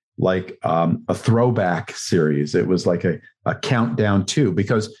be like a throwback series. It was like a countdown too,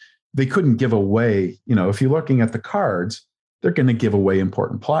 because they couldn't give away, if you're looking at the cards, they're going to give away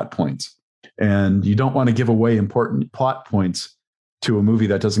important plot points. And you don't want to give away important plot points to a movie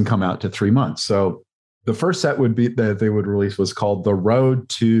that doesn't come out to 3 months. So the first set that they would release was called The Road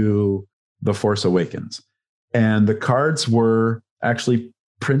to The Force Awakens. And the cards were actually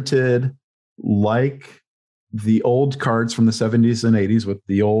printed like the old cards from the 70s and 80s with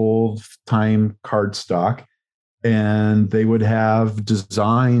the old time card stock. And they would have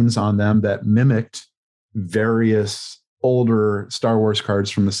designs on them that mimicked various older Star Wars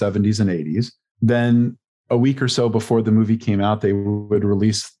cards from the 70s and 80s. Then a week or so before the movie came out, they would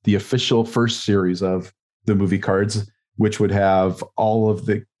release the official first series of the movie cards, which would have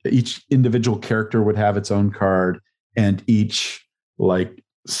each individual character would have its own card, and each like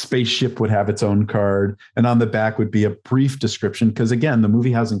spaceship would have its own card. And on the back would be a brief description, because again, the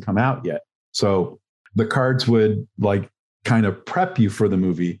movie hasn't come out yet. So the cards would like kind of prep you for the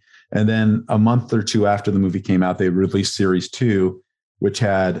movie. And then a month or two after the movie came out, they released series 2, which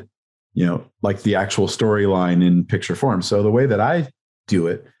had, like the actual storyline in picture form. So the way that I do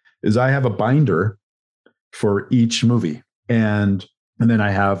it is I have a binder for each movie. And then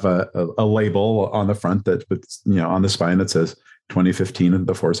I have a label on the front that, on the spine that says 2015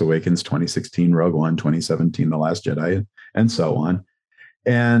 The Force Awakens, 2016 Rogue One, 2017 The Last Jedi, and so on.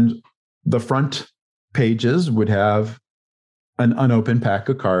 And the front pages would have an unopened pack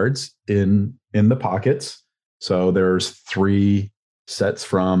of cards in the pockets. So there's 3 sets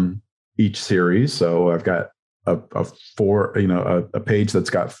from each series. So I've got a page that's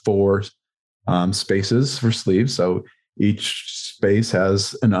got 4 spaces for sleeves. So each space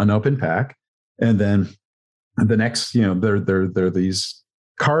has an unopened pack. And then the next, they're these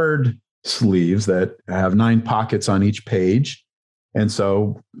card sleeves that have 9 pockets on each page. And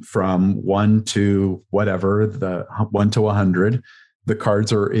so from 1 to whatever, the 1 to 100, the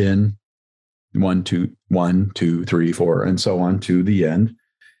cards are in 1, 2, 3, 4, and so on to the end.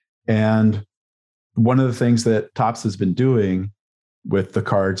 And one of the things that Topps has been doing with the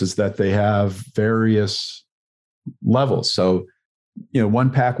cards is that they have various levels. So,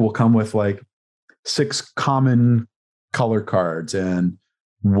 one pack will come with like 6 common color cards and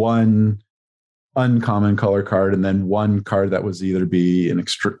 1 uncommon color card, and then 1 card that was either be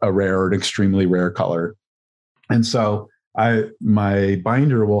a rare or an extremely rare color. And so my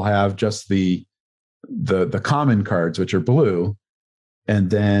binder will have just the common cards, which are blue.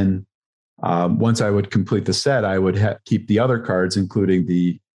 And then once I would complete the set, I would keep the other cards, including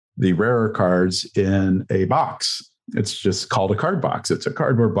the rarer cards, in a box. It's just called a card box. It's a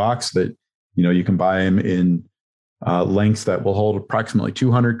cardboard box that, you can buy them in lengths that will hold approximately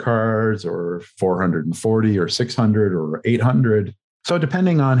 200 cards or 440 or 600 or 800. So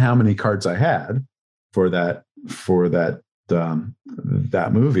depending on how many cards I had for that that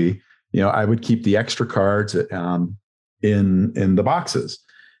movie, I would keep the extra cards in the boxes.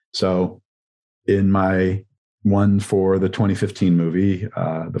 So in my one for the 2015 movie,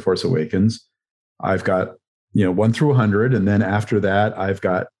 The Force Awakens, I've got 1 through 100, and then after that, I've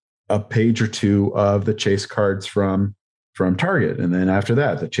got a page or two of the chase cards from Target, and then after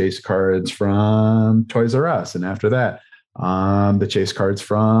that, the chase cards from Toys R Us, and after that, the chase cards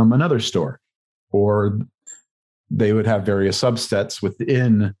from another store, or they would have various subsets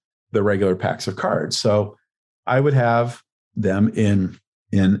within the regular packs of cards. So I would have them in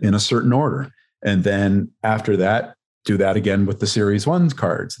a certain order, and then after that, do that again with the Series 1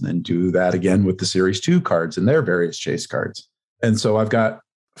 cards, and then do that again with the Series 2 cards and their various chase cards. And so I've got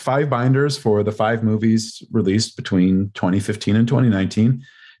 5 binders for the 5 movies released between 2015 and 2019.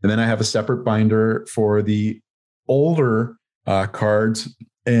 And then I have a separate binder for the older cards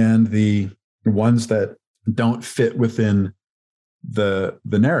and the ones that don't fit within the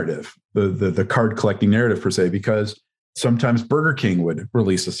narrative, the card collecting narrative per se, because sometimes Burger King would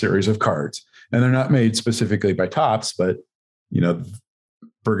release a series of cards, and they're not made specifically by Topps, but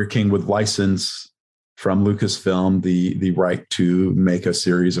Burger King would license from Lucasfilm the right to make a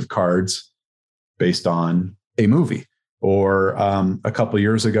series of cards based on a movie. Or a couple of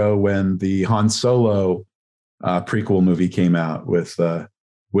years ago, when the Han Solo prequel movie came out with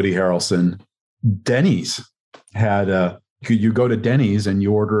Woody Harrelson, Denny's had you go to Denny's and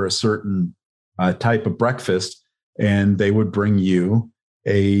you order a certain type of breakfast, and they would bring you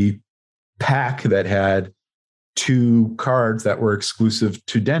a pack that had 2 cards that were exclusive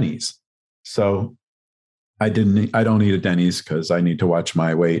to Denny's. So I don't eat at Denny's because I need to watch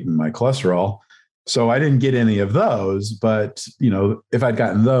my weight and my cholesterol. So I didn't get any of those, but if I'd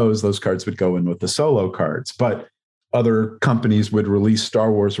gotten those cards would go in with the Solo cards. But other companies would release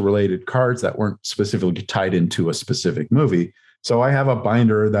Star Wars related cards that weren't specifically tied into a specific movie. So I have a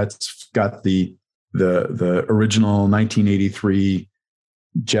binder that's got the original 1983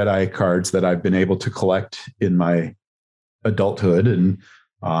 Jedi cards that I've been able to collect in my adulthood, and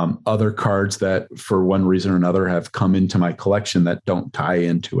other cards that for one reason or another have come into my collection that don't tie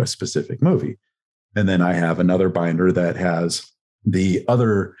into a specific movie. And then I have another binder that has the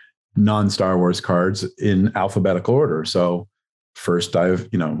other non-Star Wars cards in alphabetical order. So first I've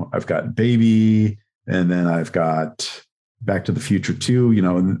got Baby, and then I've got Back to the Future 2,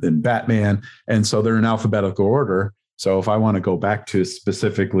 and Batman. And so they're in alphabetical order. So if I want to go back to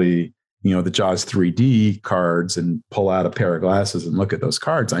specifically, the Jaws 3D cards and pull out a pair of glasses and look at those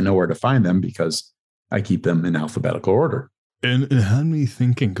cards, I know where to find them because I keep them in alphabetical order. And it had me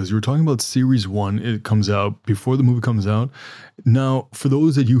thinking, because you were talking about Series 1, it comes out before the movie comes out. Now, for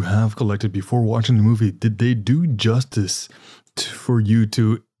those that you have collected before watching the movie, did they do justice for you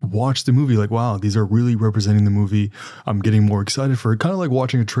to watch the movie? Like, wow, these are really representing the movie. I'm getting more excited for it. Kind of like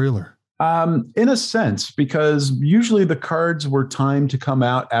watching a trailer. In a sense, because usually the cards were timed to come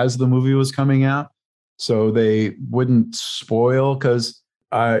out as the movie was coming out, so they wouldn't spoil. Because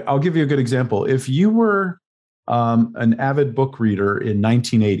I'll give you a good example. If you were an avid book reader in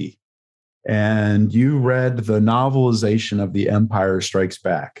 1980 and you read the novelization of The Empire Strikes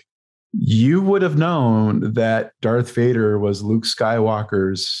Back, you would have known that Darth Vader was Luke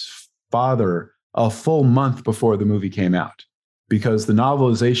Skywalker's father a full month before the movie came out, because the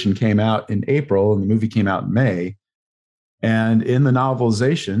novelization came out in April and the movie came out in May. And in the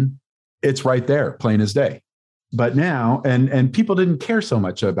novelization, it's right there, plain as day. But now, and people didn't care so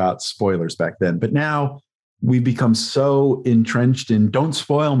much about spoilers back then, but now we've become so entrenched in don't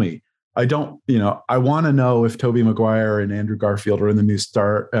spoil me. I want to know if Tobey Maguire and Andrew Garfield are in the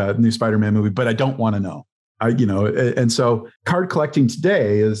new Spider-Man movie, but I don't want to know. And so card collecting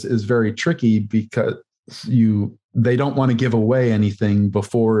today is very tricky because they don't want to give away anything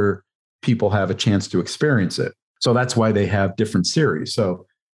before people have a chance to experience it. So that's why they have different series. So,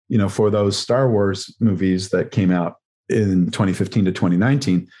 for those Star Wars movies that came out in 2015 to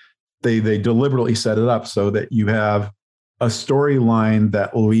 2019, they deliberately set it up so that you have a storyline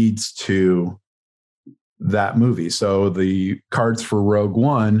that leads to that movie. So the cards for Rogue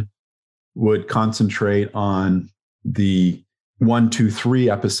One would concentrate on the 1, 2, 3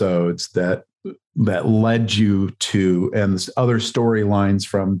 episodes that led you to, and other storylines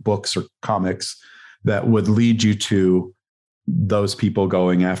from books or comics that would lead you to those people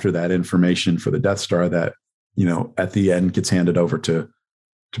going after that information for the Death Star that, at the end gets handed over to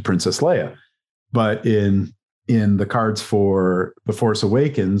Princess Leia. But in the cards for The Force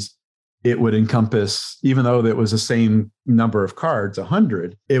Awakens, it would encompass, even though it was the same number of cards,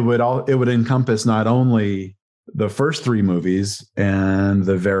 100, it would encompass not only the first three movies and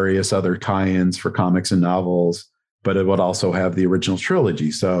the various other tie-ins for comics and novels, but it would also have the original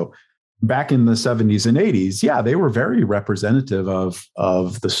trilogy. So back in the 70s and 80s, yeah, they were very representative of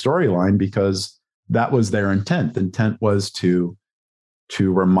the storyline because that was their intent. The intent was to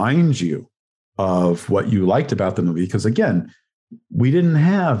remind you of what you liked about the movie. Because again, we didn't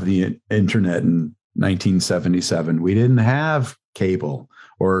have the internet in 1977. We didn't have cable,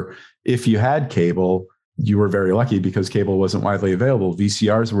 or if you had cable, you were very lucky because cable wasn't widely available.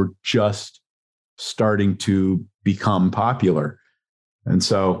 VCRs were just starting to become popular. And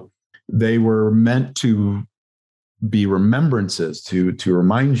so they were meant to be remembrances to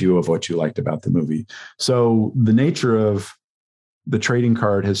remind you of what you liked about the movie. So the nature of the trading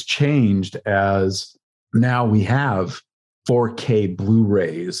card has changed as now we have 4K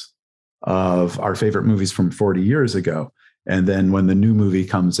Blu-rays of our favorite movies from 40 years ago. And then when the new movie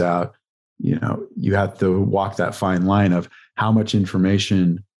comes out, you have to walk that fine line of how much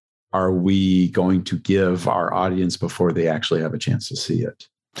information are we going to give our audience before they actually have a chance to see it.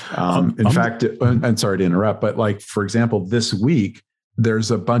 In fact, I'm sorry to interrupt, but like, for example, this week,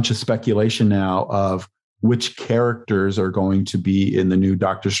 there's a bunch of speculation now of which characters are going to be in the new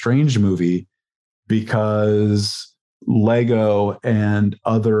Doctor Strange movie, because Lego and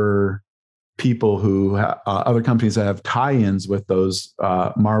other people who other companies that have tie-ins with those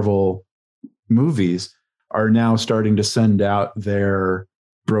Marvel movies are now starting to send out their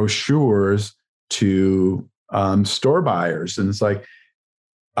brochures to store buyers. And it's like,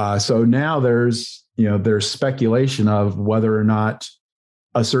 so now there's speculation of whether or not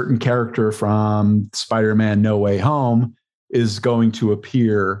a certain character from Spider-Man No Way Home is going to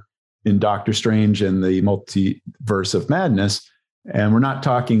appear in Doctor Strange and the Multiverse of Madness. And we're not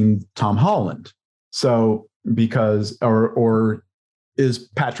talking Tom Holland. So because, or is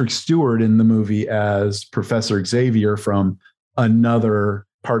Patrick Stewart in the movie as Professor Xavier from another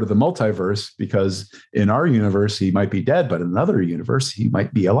part of the multiverse? Because in our universe, he might be dead, but in another universe, he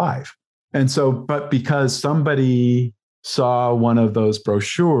might be alive. And so, but because somebody saw one of those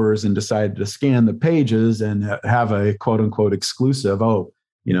brochures and decided to scan the pages and have a quote unquote exclusive,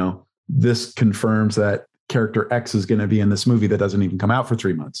 this confirms that character X is going to be in this movie that doesn't even come out for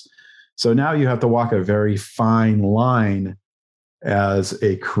 3 months. So now you have to walk a very fine line as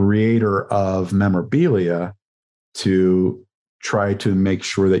a creator of memorabilia to try to make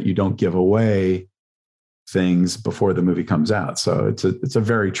sure that you don't give away things before the movie comes out. So it's a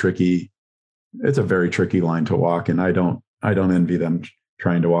very tricky line to walk, and I don't envy them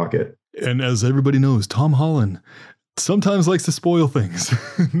trying to walk it. And as everybody knows, Tom Holland sometimes likes to spoil things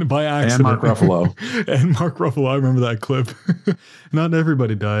by accident. And Mark Ruffalo. I remember that clip. Not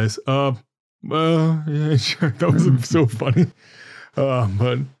everybody dies. Yeah, sure. That was so funny.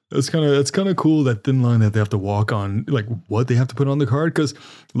 But it's kind of cool, that thin line that they have to walk on, like what they have to put on the card. Because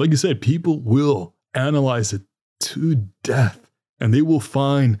like you said, people will analyze it to death. And they will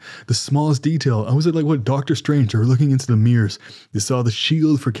find the smallest detail. I was at Doctor Strange, they were looking into the mirrors. They saw the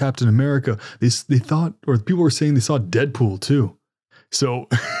shield for Captain America. They thought, or people were saying they saw Deadpool too. So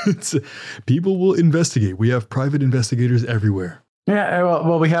people will investigate. We have private investigators everywhere. Yeah,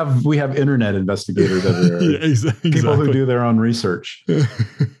 well, we have internet investigators everywhere. Yeah, exactly. People who do their own research.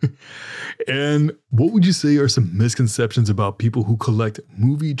 And what would you say are some misconceptions about people who collect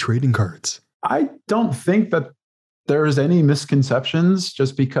movie trading cards? I don't think that there's any misconceptions,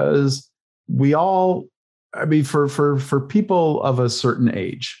 just because for people of a certain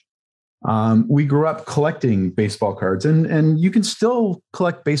age, we grew up collecting baseball cards, and you can still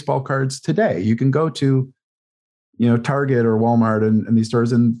collect baseball cards today. You can go to, Target or Walmart and these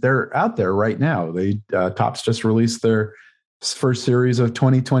stores, and they're out there right now. Topps just released their first series of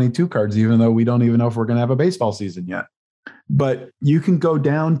 2022 cards, even though we don't even know if we're going to have a baseball season yet. But you can go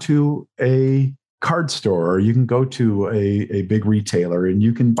down to a card store, or you can go to a big retailer and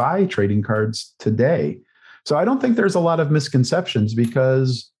you can buy trading cards today. So I don't think there's a lot of misconceptions,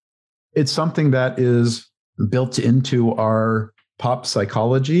 because it's something that is built into our pop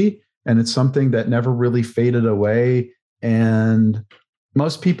psychology, and it's something that never really faded away. And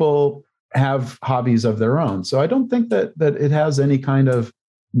most people have hobbies of their own. So I don't think that it has any kind of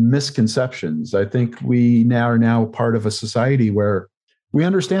misconceptions. I think we are now part of a society where we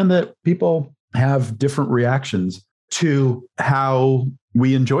understand that people have different reactions to how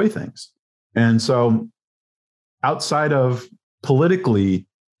we enjoy things. And so outside of politically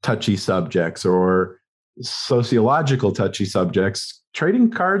touchy subjects or sociological touchy subjects,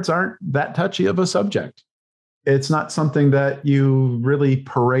 trading cards aren't that touchy of a subject. it's not something that you really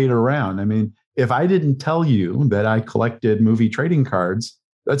parade around. I mean, if I didn't tell you that I collected movie trading cards,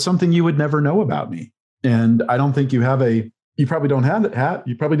 that's something you would never know about me. And I don't think you probably don't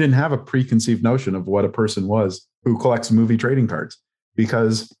you probably didn't have a preconceived notion of what a person was who collects movie trading cards,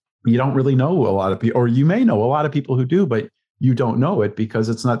 because you don't really know a lot of people, or you may know a lot of people who do, but you don't know it because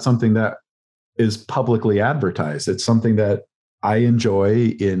it's not something that is publicly advertised. It's something that I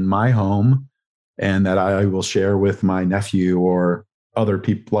enjoy in my home and that I will share with my nephew or other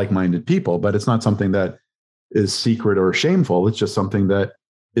people, like-minded people, but it's not something that is secret or shameful. It's just something that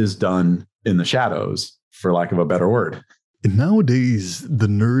is done in the shadows, for lack of a better word. And nowadays, the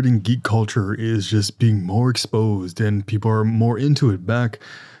nerd and geek culture is just being more exposed and people are more into it.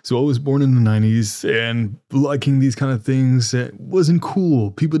 So I was born in the 90s and liking these kind of things, it wasn't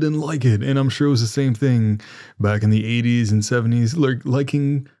cool. People didn't like it. And I'm sure it was the same thing back in the 80s and 70s, like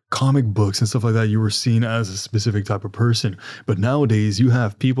liking comic books and stuff like that. You were seen as a specific type of person. But nowadays you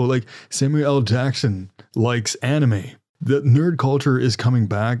have people like Samuel L. Jackson likes anime. The nerd culture is coming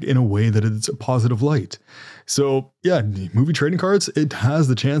back in a way that it's a positive light. So yeah, movie trading cards, it has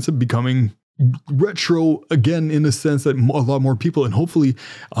the chance of becoming retro again, in the sense that a lot more people, and hopefully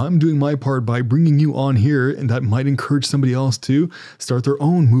I'm doing my part by bringing you on here, and that might encourage somebody else to start their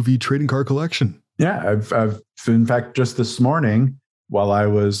own movie trading card collection. Yeah, I've in fact, just this morning, while I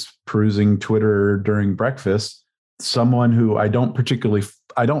was perusing Twitter during breakfast, someone who I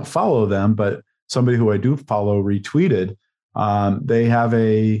don't follow them, but somebody who I do follow retweeted, they have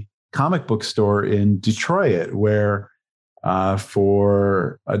a comic book store in Detroit where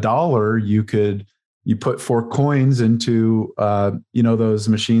for $1 you put 4 coins into those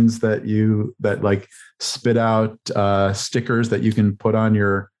machines that like spit out stickers that you can put on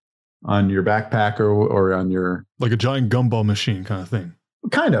your backpack or on your, like a giant gumball machine kind of thing.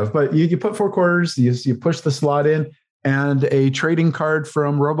 Kind of, but you put 4 quarters, you push the slot in, and a trading card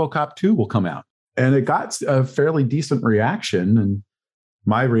from RoboCop 2 will come out. And it got a fairly decent reaction. And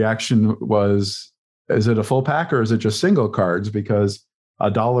my reaction was, is it a full pack or is it just single cards? Because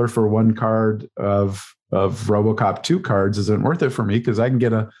 $1 for 1 card of RoboCop 2 cards isn't worth it for me, because I can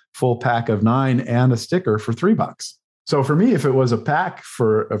get a full pack of 9 and a sticker for $3. So for me, if it was a full pack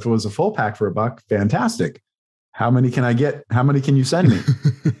for $1, fantastic. How many can I get? How many can you send me?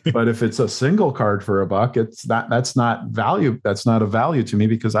 But if it's a single card for $1, that's not value. That's not a value to me,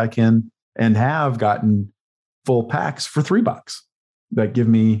 because I can and have gotten full packs for $3 that give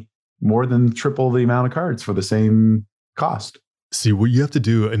me more than triple the amount of cards for the same cost. See, what you have to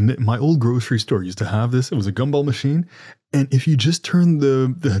do, and my old grocery store used to have this. It was a gumball machine. And if you just turn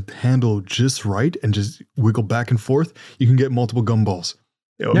the handle just right and just wiggle back and forth, you can get multiple gumballs.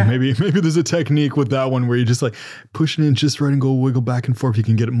 Yeah. Maybe there's a technique with that one where you just like push it in just right and go wiggle back and forth. You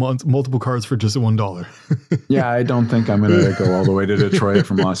can get multiple cards for just $1. Yeah, I don't think I'm going to go all the way to Detroit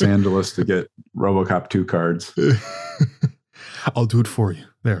from Los Angeles to get RoboCop 2 cards. I'll do it for you.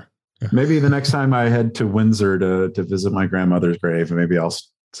 There. Yeah. Maybe the next time I head to Windsor to visit my grandmother's grave, maybe I'll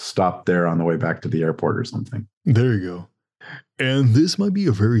stop there on the way back to the airport or something. There you go. And this might be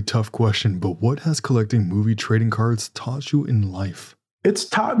a very tough question, but what has collecting movie trading cards taught you in life? It's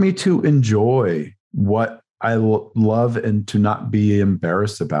taught me to enjoy what I love and to not be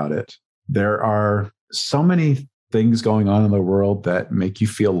embarrassed about it. There are so many things going on in the world that make you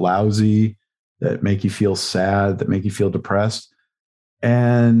feel lousy, that make you feel sad, that make you feel depressed.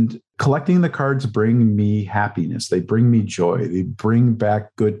 And collecting the cards bring me happiness. They bring me joy. They bring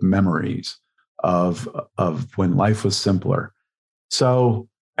back good memories of when life was simpler. So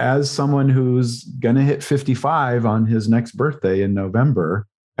as someone who's going to hit 55 on his next birthday in November,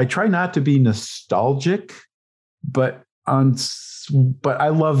 I try not to be nostalgic, but I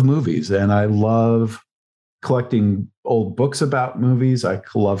love movies and I love collecting old books about movies. I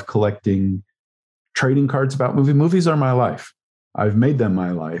love collecting trading cards about movies. Movies are my life. I've made them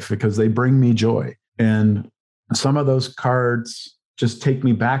my life because they bring me joy. And some of those cards just take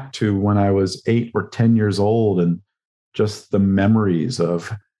me back to when I was 8 or 10 years old, and just the memories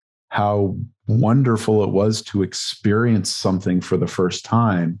of how wonderful it was to experience something for the first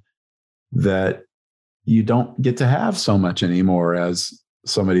time that you don't get to have so much anymore as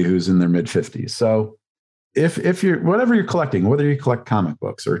somebody who's in their mid-50s. So if you're, whatever you're collecting, whether you collect comic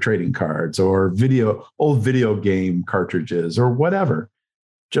books or trading cards or old video game cartridges or whatever,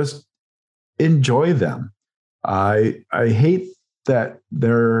 just enjoy them. I hate that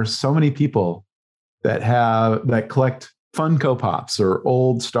there are so many people that collect Funko Pops or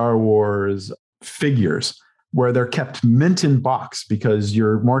old Star Wars figures where they're kept mint in box because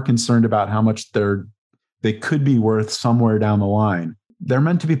you're more concerned about how much they could be worth somewhere down the line. They're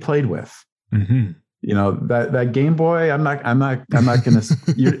meant to be played with. Mm-hmm. that Game Boy, I'm not going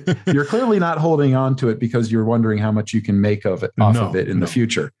to, you're clearly not holding on to it because you're wondering how much you can make of it of it in the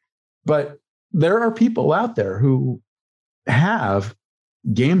future. But there are people out there who have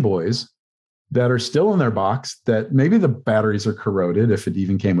Game Boys that are still in their box, that maybe the batteries are corroded, if it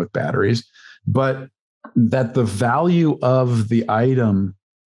even came with batteries, but that the value of the item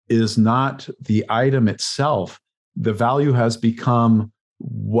is not the item itself. The value has become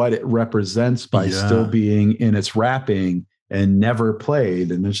what it represents by still being in its wrapping and never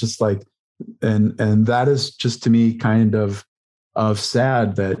played. And it's just like, and that is just to me kind of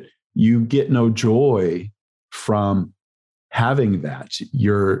sad that you get no joy from having that.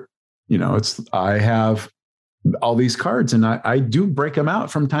 I have all these cards and I do break them out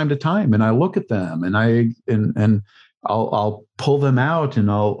from time to time, and I look at them and I'll pull them out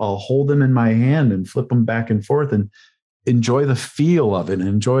and I'll hold them in my hand and flip them back and forth and enjoy the feel of it and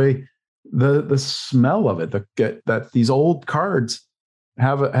enjoy the smell of it. That these old cards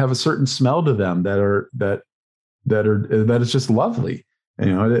have a certain smell to them that is just lovely.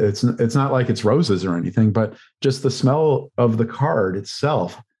 It's not like it's roses or anything, but just the smell of the card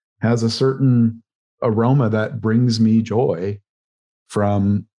itself has a certain aroma that brings me joy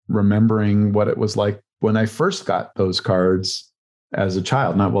from remembering what it was like when I first got those cards as a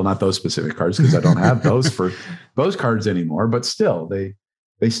child. Not those specific cards, because I don't have those cards anymore, but still they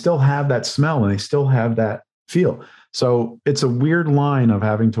still have that smell and they still have that feel. So it's a weird line of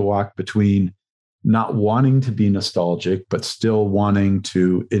having to walk between not wanting to be nostalgic, but still wanting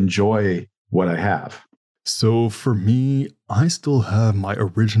to enjoy what I have. So for me, I still have my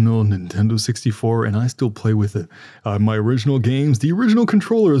original Nintendo 64 and I still play with it. My original games, the original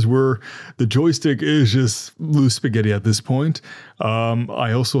controllers were, the joystick is just loose spaghetti at this point.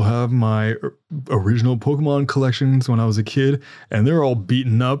 I also have my original Pokemon collections when I was a kid, and they're all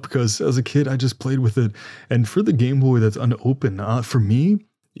beaten up because as a kid, I just played with it. And for the Game Boy that's unopened, for me,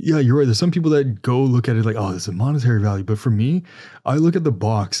 yeah, you're right. There's some people that go look at it like, oh, there's a monetary value. But for me, I look at the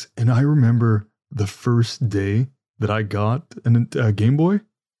box and I remember the first day that I got a Game Boy,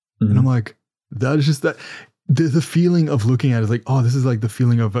 and I'm like, that is just that. The feeling of looking at it is like, oh, this is like the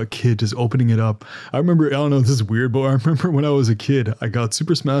feeling of a kid just opening it up. I remember, I don't know, this is weird, but I remember when I was a kid, I got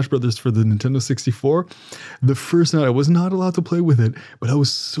Super Smash Brothers for the Nintendo 64. The first night I was not allowed to play with it, but I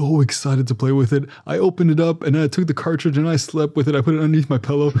was so excited to play with it. I opened it up and I took the cartridge and I slept with it. I put it underneath my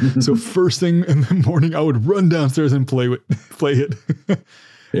pillow. So first thing in the morning, I would run downstairs and play it.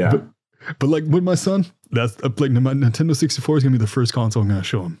 Yeah. But like with my son, that's like my Nintendo 64 is going to be the first console I'm going to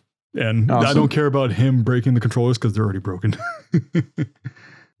show him. And awesome. I don't care about him breaking the controllers because they're already broken.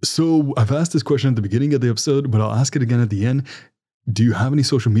 So I've asked this question at the beginning of the episode, but I'll ask it again at the end. Do you have any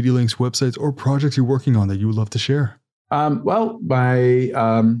social media links, websites, or projects you're working on that you would love to share? Well, my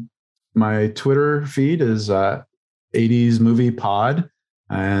Twitter feed is 80s Movie Pod,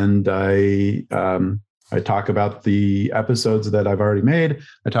 and I talk about the episodes that I've already made.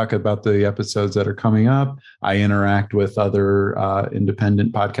 I talk about the episodes that are coming up. I interact with other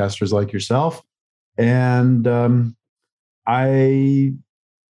independent podcasters like yourself. And I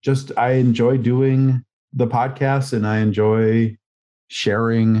enjoy doing the podcast, and I enjoy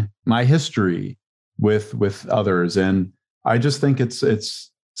sharing my history with others. And I just think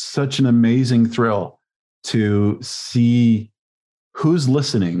it's such an amazing thrill to see who's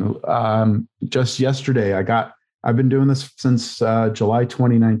listening. Just yesterday, I've been doing this since July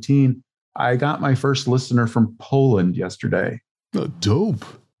 2019. I got my first listener from Poland yesterday. Oh, dope.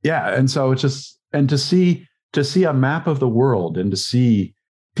 Yeah. And so it's just, and to see a map of the world and to see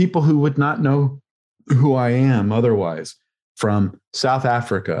people who would not know who I am otherwise, from South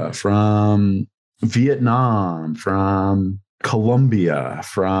Africa, from Vietnam, from Colombia,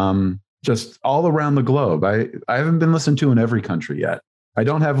 from just all around the globe. I haven't been listened to in every country yet. I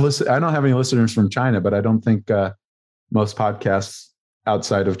don't have any listeners from China, but I don't think most podcasts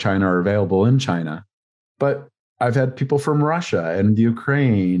outside of China are available in China. But I've had people from Russia and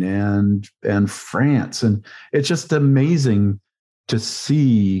Ukraine and France, and it's just amazing to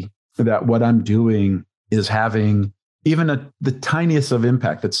see that what I'm doing is having even the tiniest of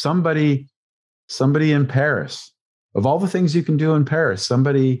impact. That somebody in Paris, of all the things you can do in Paris,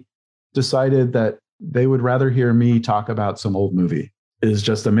 somebody decided that they would rather hear me talk about some old movie. Is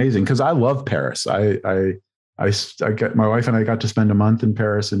just amazing, because I love Paris. I got, my wife and I got to spend a month in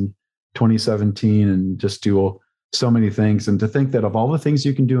Paris in 2017 and just do so many things. And to think that of all the things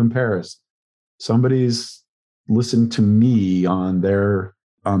you can do in Paris, somebody's listened to me on their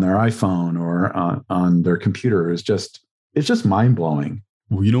iPhone or on their computer it's just mind blowing.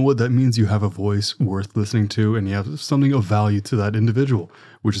 Well, you know what? That means you have a voice worth listening to, and you have something of value to that individual,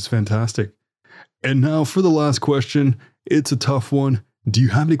 which is fantastic. And now for the last question. It's a tough one. Do you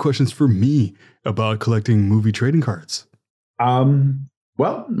have any questions for me about collecting movie trading cards?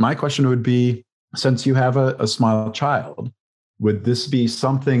 Well, my question would be, since you have a small child, would this be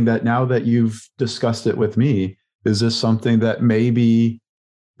something that, now that you've discussed it with me, is this something that maybe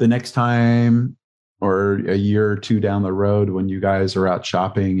the next time or a year or two down the road, when you guys are out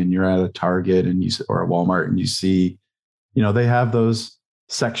shopping and you're at a Target or a Walmart and you see, they have those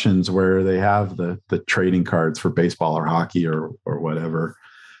sections where they have the trading cards for baseball or hockey or whatever,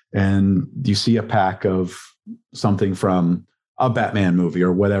 and you see a pack of something from a Batman movie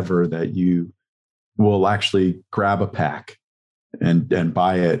or whatever, that you will actually grab a pack and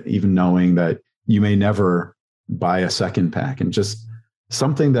buy it, even knowing that you may never buy a second pack, and just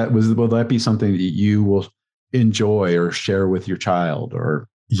something will that be something that you will enjoy or share with your child? Or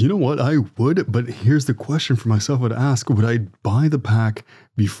you know what? I would, but here's the question for myself. I would ask, would I buy the pack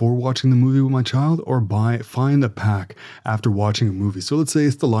before watching the movie with my child, or find the pack after watching a movie? So let's say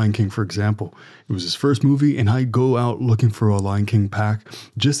it's The Lion King, for example. It was his first movie, and I go out looking for a Lion King pack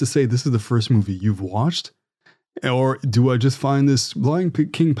just to say, this is the first movie you've watched? Or do I just find this Lion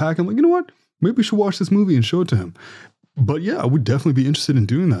King pack? I'm like, you know what? Maybe we should watch this movie and show it to him. But yeah, I would definitely be interested in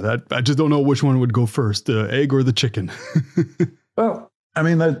doing that. I just don't know which one would go first, the egg or the chicken. Well, I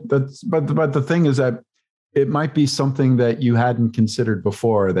mean, but the thing is that it might be something that you hadn't considered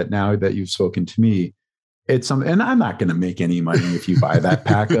before, that now that you've spoken to me, it's something, and I'm not going to make any money if you buy that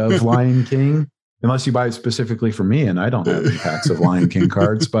pack of Lion King, unless you buy it specifically for me, and I don't have any packs of Lion King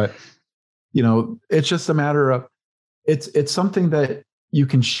cards. But it's just a matter of, it's something that you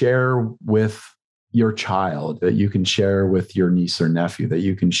can share with your child, that you can share with your niece or nephew, that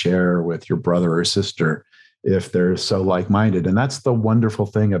you can share with your brother or sister, if they're so like-minded. And that's the wonderful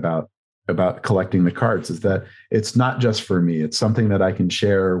thing about collecting the cards, is that it's not just for me. It's something that I can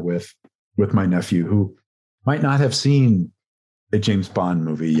share with my nephew, who might not have seen a James Bond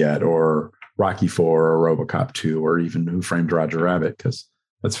movie yet, or Rocky IV, or RoboCop 2, or even Who Framed Roger Rabbit, because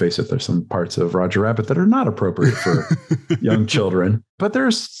let's face it, there's some parts of Roger Rabbit that are not appropriate for young children. But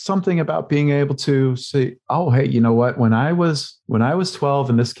there's something about being able to say, oh, hey, you know what? When I was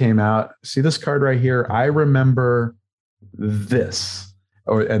 12 and this came out, see this card right here? I remember this.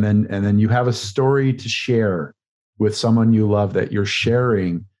 And then you have a story to share with someone you love, that you're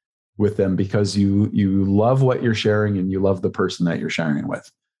sharing with them because you love what you're sharing, and you love the person that you're sharing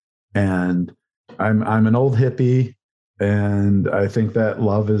with. And I'm an old hippie. And I think that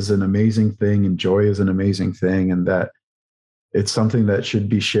love is an amazing thing, and joy is an amazing thing, and that it's something that should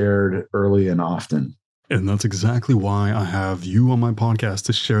be shared early and often. And that's exactly why I have you on my podcast,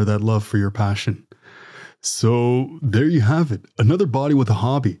 to share that love for your passion. So there you have it. Another body with a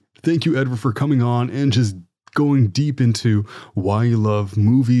hobby. Thank you, Edward, for coming on and just going deep into why you love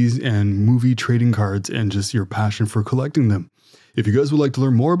movies and movie trading cards, and just your passion for collecting them. If you guys would like to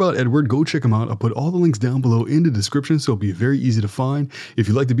learn more about Edward, go check him out. I'll put all the links down below in the description, so it'll be very easy to find. If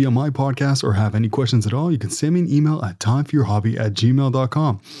you'd like to be on my podcast or have any questions at all, you can send me an email at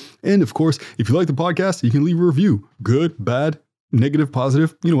timeforyourhobby@gmail.com. And of course, if you like the podcast, you can leave a review. Good, bad, negative,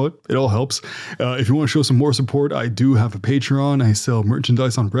 positive, you know what? It all helps. If you want to show some more support, I do have a Patreon. I sell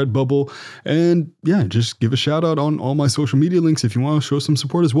merchandise on Redbubble. And yeah, just give a shout out on all my social media links if you want to show some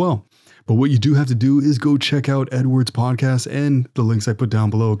support as well. But what you do have to do is go check out Edward's podcast and the links I put down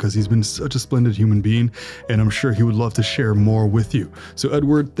below, because he's been such a splendid human being, and I'm sure he would love to share more with you. So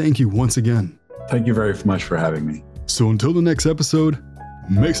Edward, thank you once again. Thank you very much for having me. So until the next episode,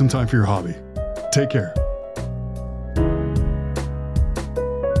 make some time for your hobby. Take care.